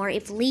anymore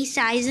if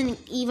Lisa isn't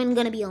even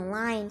going to be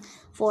online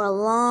for a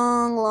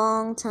long,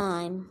 long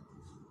time.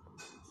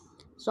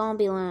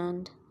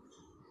 Zombieland.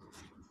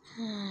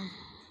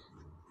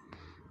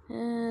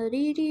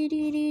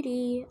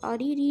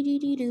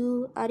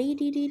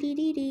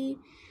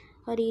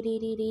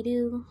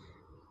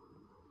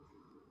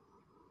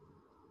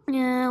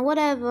 Yeah,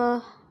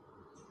 whatever.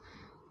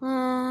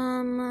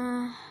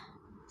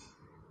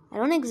 I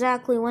don't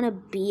exactly want to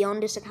be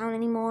on this account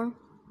anymore.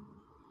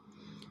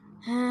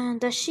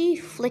 Does she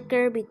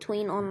flicker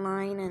between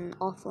online and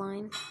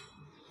offline?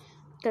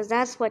 Because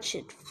that's what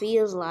it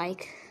feels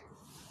like.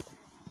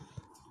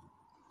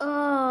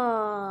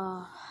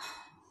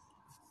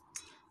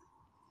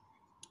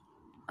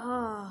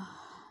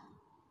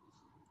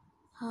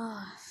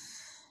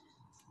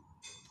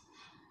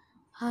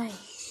 I'm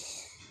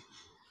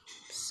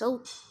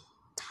so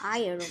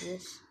tired of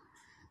this.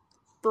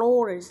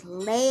 Floor is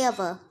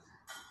lava.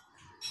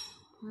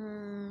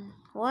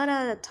 What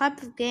are the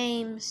type of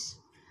games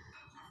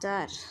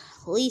that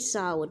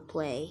Lisa would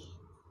play?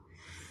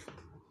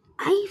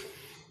 I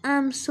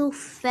am so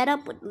fed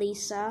up with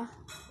Lisa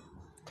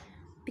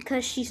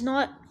because she's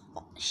not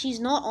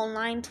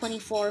online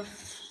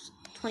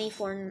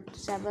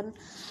 24/7.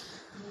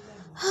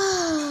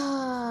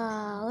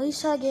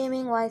 Lisa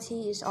Gaming YT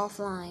is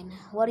offline.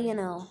 What do you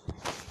know?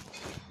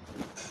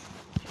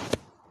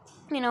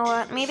 You know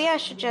what? Maybe I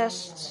should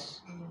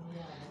just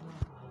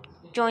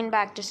join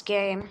back this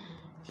game.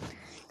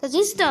 Because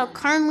this is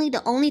currently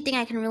the only thing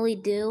I can really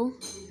do.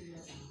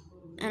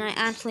 And I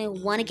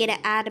absolutely want to get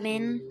an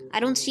admin. I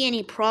don't see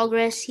any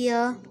progress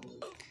here.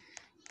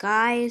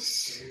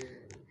 Guys,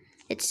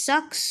 it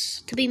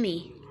sucks to be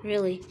me.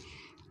 Really.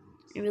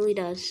 It really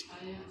does.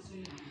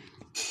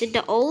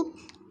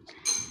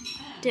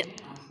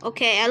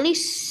 Okay, at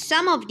least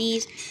some of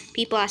these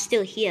people are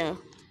still here.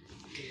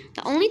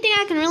 The only thing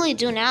I can really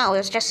do now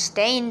is just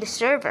stay in the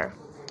server.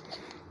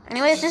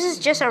 Anyways, this is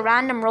just a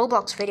random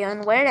Roblox video,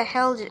 and where the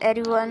hell did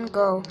everyone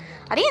go?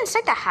 Are they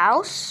inside the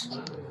house?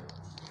 I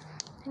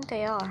think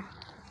they are.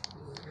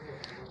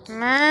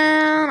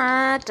 Man,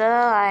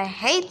 I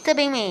hate to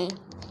be me.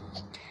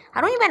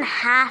 I don't even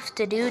have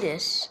to do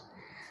this.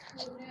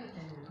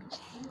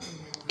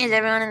 Is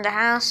everyone in the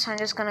house? I'm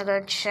just gonna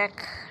go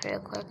check real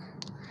quick.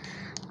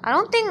 I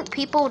don't think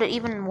people would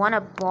even want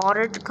to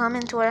bother to come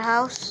into our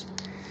house.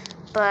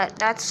 But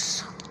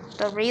that's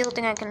the real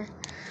thing I can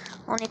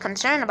only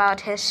concern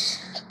about is...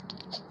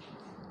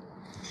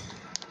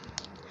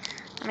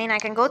 I mean, I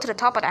can go to the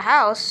top of the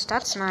house.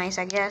 That's nice,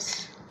 I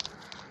guess.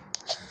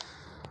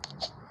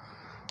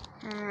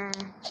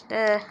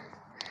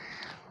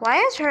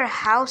 Why is her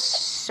house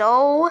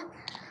so...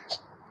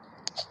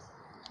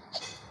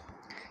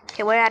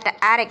 Okay, we're at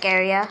the attic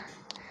area.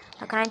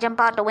 Now, can I jump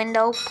out the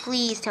window?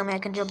 Please tell me I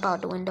can jump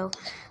out the window.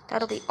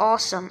 That'll be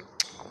awesome.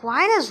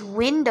 Why does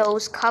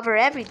Windows cover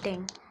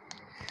everything?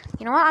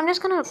 You know what? I'm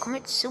just gonna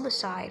commit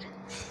suicide.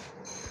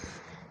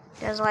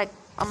 There's like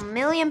 1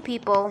 million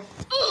people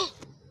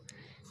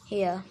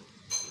here.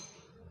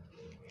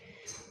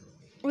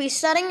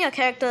 Resetting your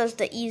character is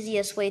the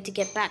easiest way to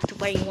get back to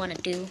where you want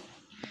to do.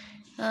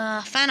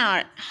 Fan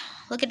art.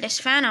 Look at this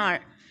fan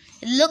art.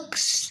 It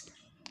looks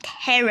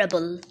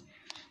terrible.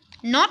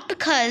 Not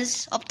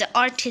because of the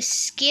artist's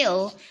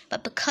skill,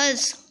 but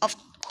because of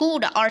who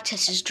the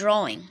artist is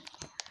drawing.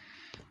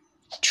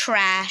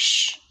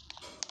 Trash.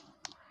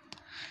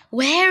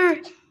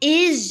 Where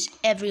is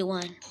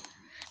everyone?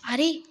 Are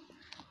they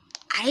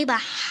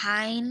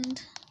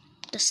behind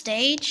the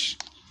stage?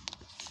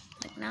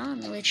 Like now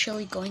I'm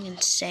literally going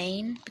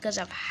insane because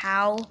of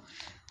how...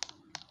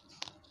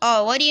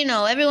 Oh, what do you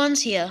know?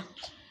 Everyone's here.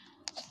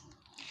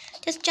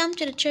 Just jump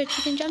to the church.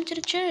 You can jump to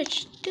the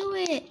church. Do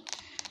it.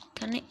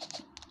 Can I...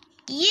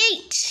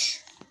 Yeet!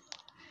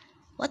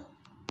 What?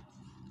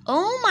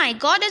 Oh my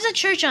god, there's a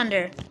church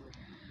under.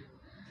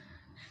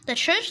 The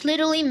church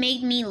literally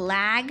made me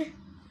lag.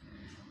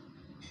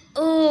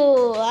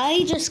 Oh,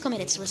 I just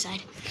committed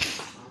suicide.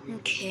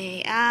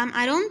 Okay,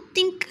 I don't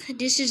think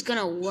this is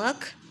gonna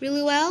work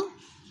really well.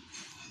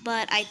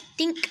 But I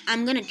think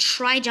I'm gonna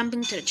try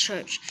jumping to the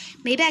church.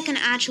 Maybe I can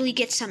actually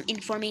get some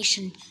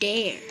information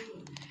there.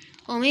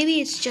 Or maybe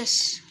it's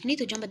just... I need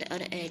to jump at the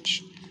other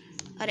edge.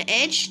 Other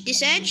edge?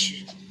 This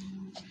edge?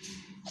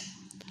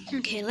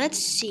 Okay, let's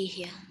see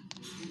here.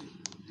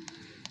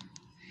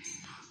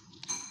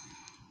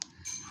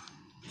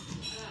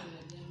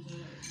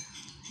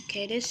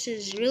 Okay, this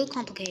is real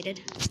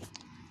complicated.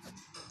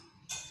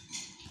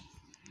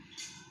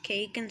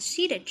 Okay, you can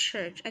see the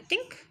church. I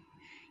think...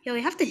 Yo,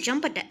 we have to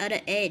jump at the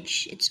other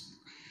edge. It's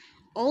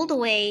all the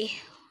way...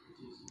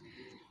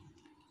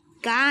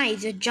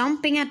 Guys, you're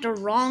jumping at the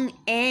wrong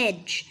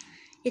edge.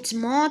 It's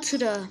more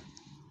to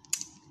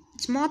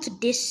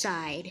this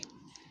side.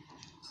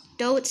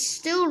 Though it's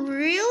still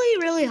really,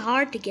 really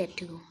hard to get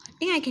to. I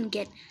think I can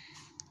get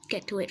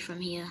to it from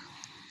here.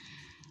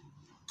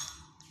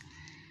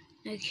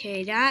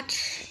 Okay,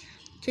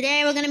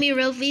 today we're gonna be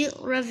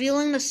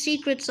revealing the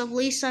secrets of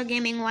Lisa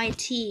Gaming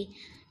YT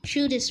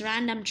through this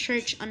random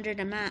church under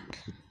the map.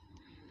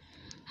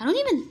 I don't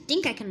even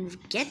think I can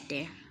get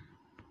there.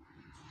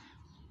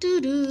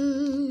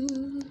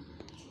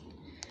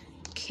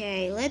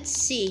 Okay, let's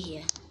see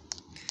here.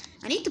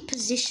 I need to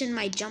position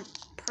my jump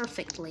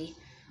perfectly,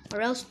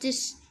 or else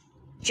this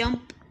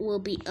jump will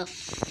be a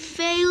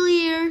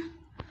failure.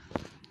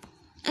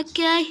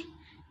 Okay,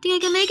 think I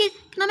can make it?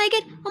 Can I make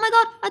it? Oh my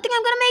god, I think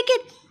I'm gonna make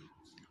it.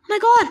 Oh my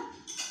god,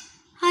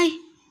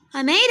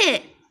 I made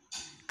it.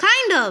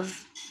 Kind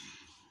of.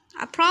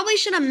 I probably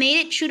should have made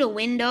it through the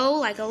window,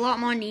 like a lot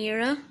more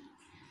nearer.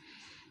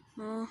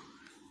 Oh.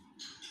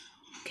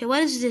 Okay,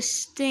 what is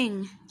this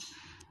thing?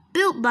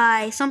 Built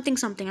by something.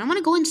 I'm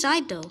gonna go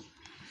inside though.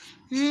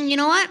 You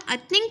know what? I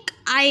think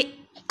I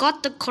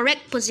got the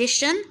correct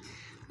position.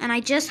 And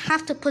I just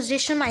have to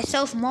position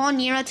myself more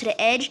nearer to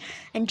the edge.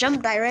 And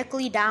jump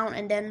directly down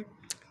and then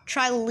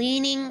try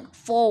leaning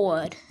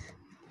forward.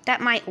 That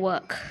might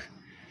work.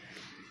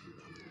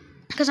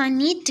 Because I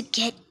need to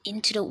get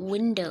into the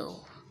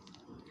window.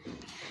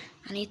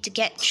 I need to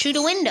get through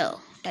the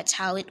window. That's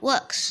how it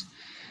works.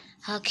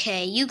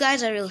 Okay, you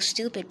guys are real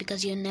stupid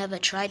because you never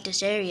tried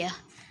this area.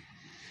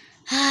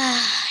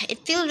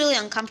 It feels really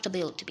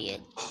uncomfortable to be a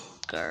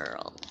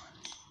girl.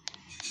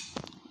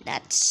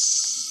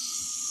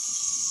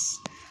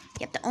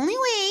 Yep, the only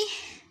way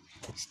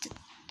is to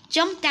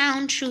jump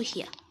down through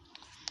here.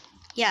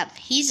 Yep,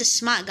 he's a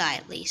smart guy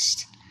at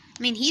least.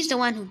 I mean, he's the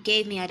one who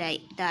gave me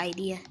the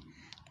idea in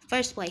the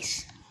first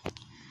place.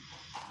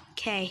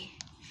 Okay,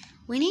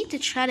 we need to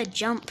try to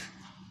jump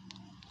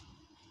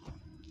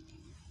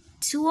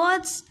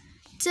towards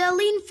to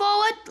lean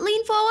forward.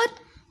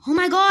 Oh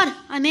my god,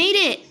 I made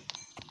it.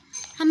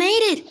 I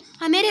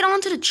made it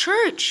onto the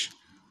church.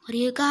 What are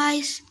you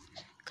guys?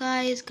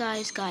 Guys,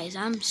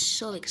 I'm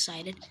so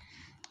excited.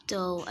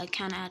 Though I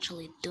can't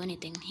actually do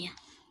anything here.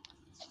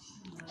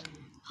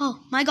 Oh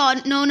my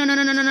god, no, I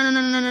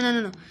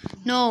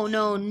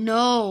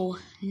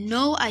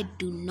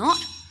do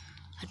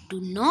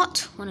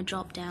not want to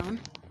drop down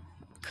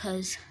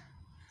because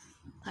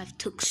I've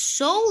took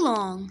so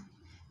long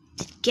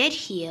to get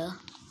here.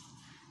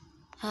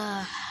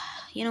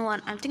 You know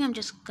what? I think I'm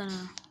just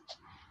gonna...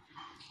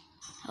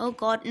 Oh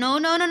god, no.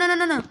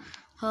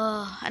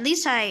 At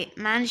least I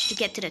managed to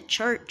get to the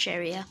church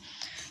area.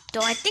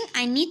 Though I think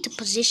I need to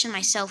position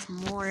myself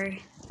more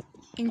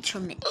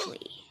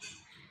intermittently.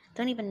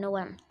 Don't even know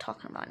what I'm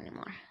talking about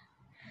anymore.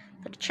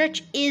 But the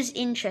church is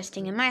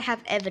interesting. It might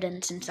have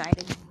evidence inside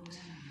it.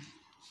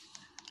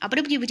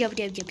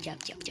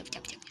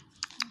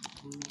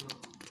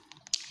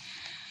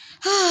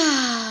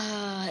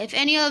 If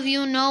any of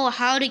you know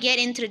how to get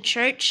into the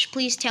church,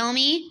 please tell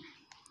me.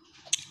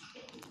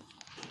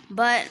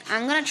 But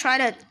I'm gonna try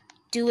to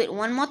do it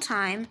one more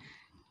time.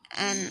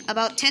 And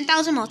about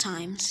 10,000 more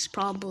times,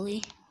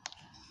 probably.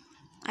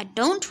 I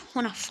don't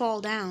want to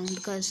fall down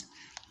because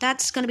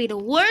that's gonna be the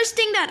worst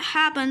thing that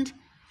happened.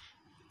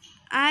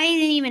 I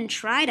didn't even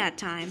try that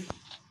time.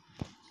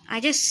 I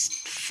just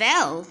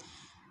fell.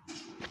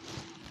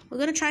 We're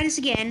gonna try this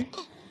again.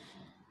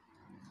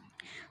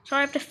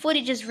 Sorry if the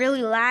footage is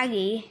really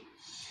laggy.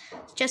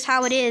 It's just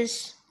how it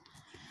is.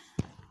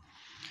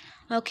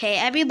 Okay,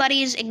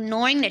 everybody's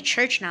ignoring the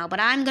church now, but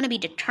I'm gonna be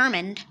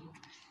determined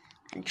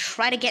and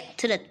try to get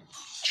to the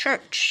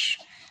church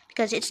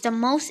because it's the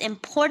most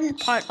important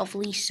part of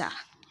Lisa.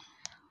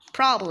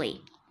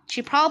 Probably.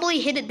 She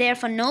probably hid it there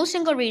for no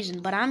single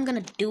reason, but I'm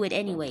gonna do it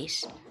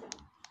anyways.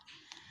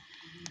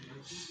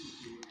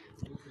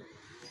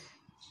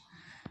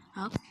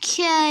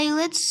 Okay,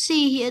 let's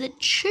see here. The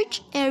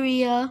church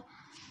area.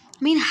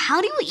 I mean,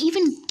 how do you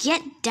even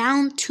get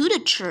down to the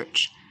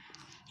church?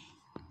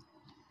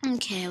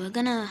 Okay, we're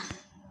gonna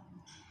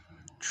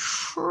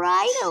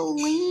try to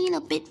lean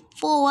a bit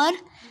forward.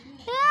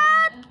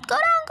 Go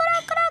down.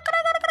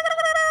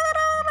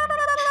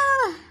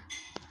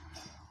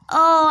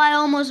 Oh, I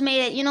almost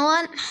made it. You know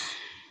what?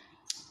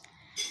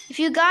 If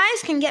you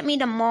guys can get me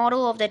the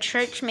model of the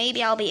church,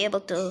 maybe I'll be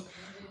able to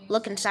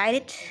look inside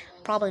it.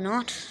 Probably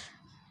not.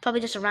 Probably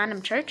just a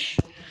random church.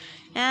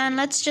 And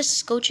let's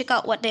just go check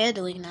out what they're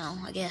doing now,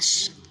 I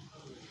guess.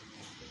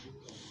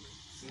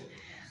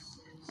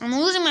 I'm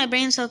losing my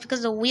brain cells because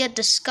of the weird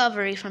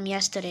discovery from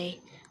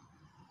yesterday.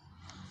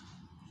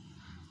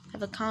 I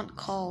have an account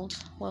called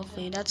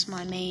Wealthy. That's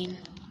my main.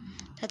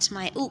 That's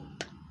my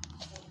oop.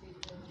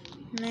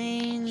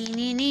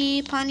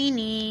 Panini.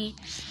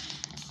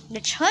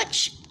 The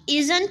church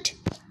isn't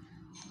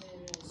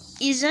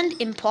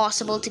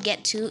impossible to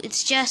get to.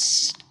 It's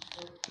just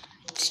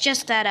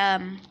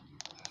that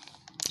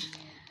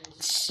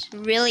it's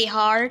really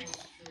hard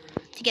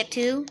to get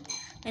to,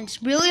 and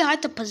it's really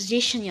hard to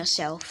position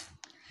yourself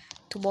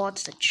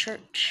towards the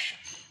church.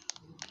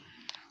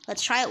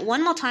 Let's try it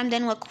one more time,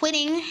 then we're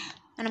quitting,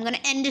 and I'm gonna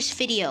end this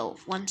video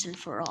once and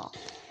for all.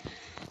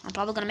 I'm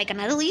probably gonna make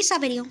another Lisa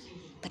video,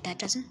 but that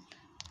doesn't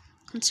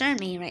concern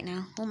me right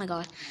now. Oh my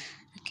god.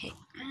 Okay.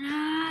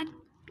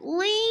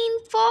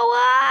 Lean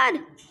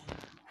forward!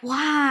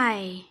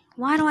 Why?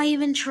 Why do I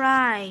even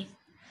try?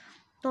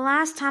 The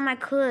last time I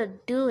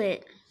could do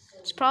it,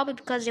 it's probably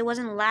because it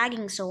wasn't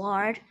lagging so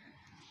hard.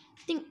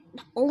 I think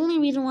the only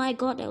reason why I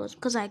got that was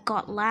because I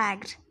got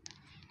lagged.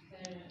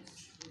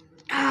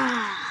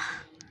 I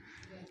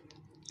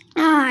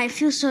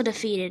feel so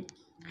defeated.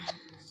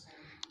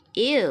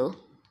 Ew.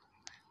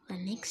 We're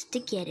mixed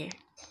together.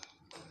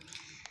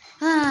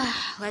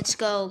 Let's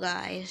go,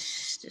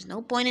 guys. There's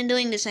no point in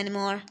doing this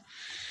anymore.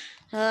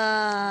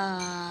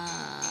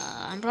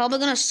 I'm probably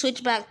gonna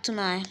switch back to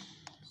my...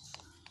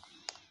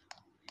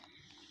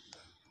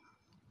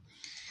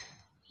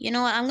 You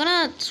know what? I'm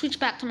gonna switch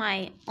back to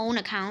my own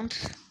account.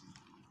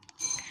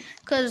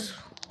 Because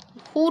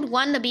who'd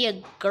want to be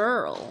a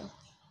girl?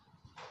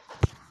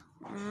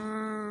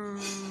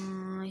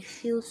 I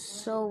feel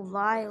so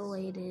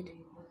violated.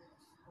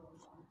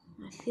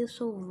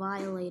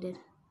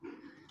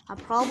 I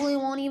probably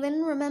won't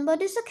even remember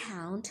this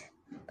account.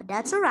 But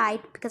that's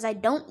alright, because I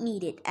don't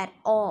need it at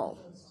all.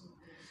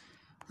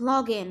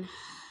 Log in.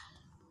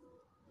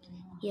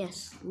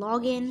 Yes,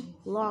 log in.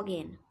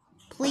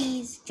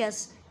 Please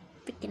just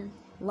freaking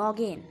log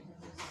in.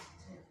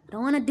 I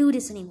don't want to do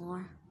this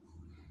anymore.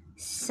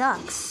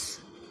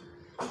 Sucks.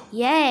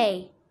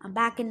 Yay! I'm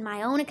back in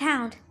my own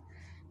account.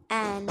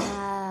 And,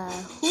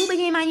 who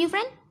became my new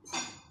friend?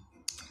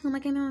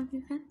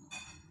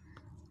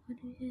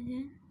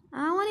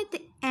 I wanted to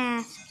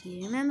ask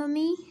you, remember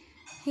me?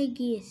 Hey,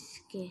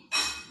 Giske.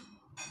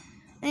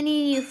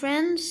 Any new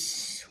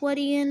friends? What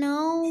do you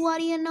know?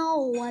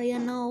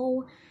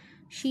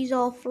 She's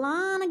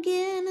offline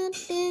again, I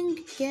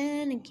think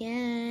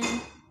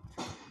again.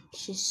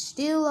 She's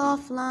still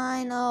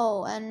offline.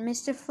 Oh, and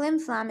Mr.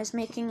 Flimflam is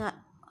making a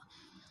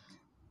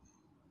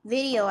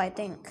video, I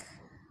think.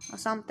 Or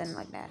something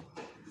like that.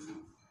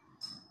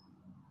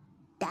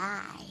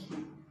 Die.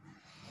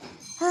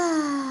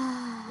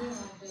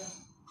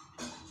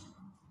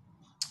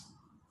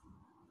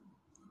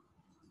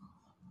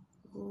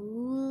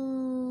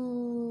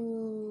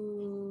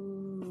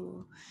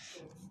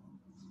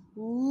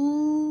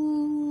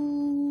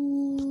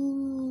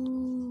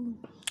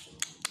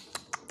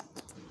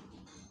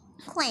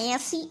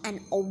 Classy and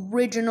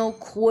original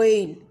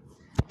queen.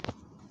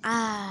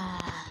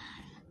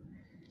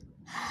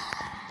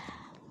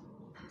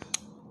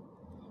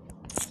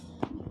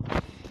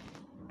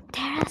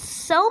 There are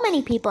so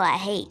many people I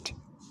hate,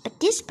 but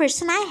this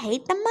person I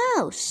hate the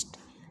most.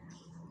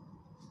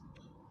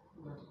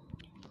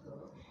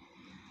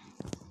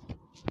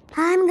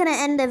 I'm gonna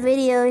end the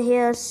video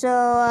here, so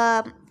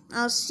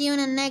I'll see you in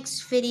the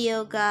next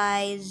video,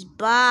 guys.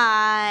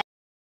 Bye.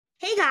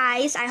 Hey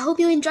guys, I hope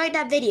you enjoyed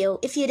that video.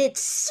 If you did,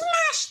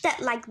 smash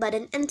that like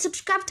button and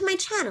subscribe to my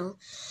channel.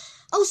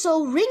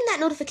 Also, ring that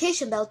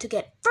notification bell to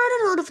get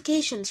further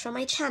notifications from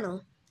my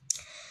channel.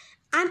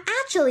 I'm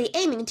actually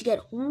aiming to get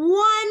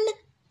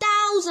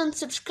 1,000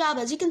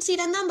 subscribers. You can see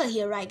the number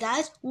here, right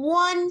guys?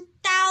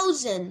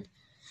 1,000.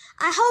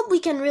 I hope we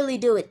can really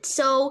do it.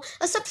 So,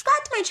 a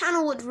subscribe to my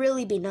channel would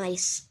really be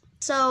nice.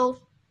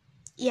 So,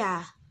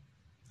 yeah.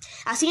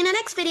 I'll see you in the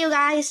next video,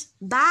 guys.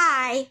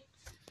 Bye.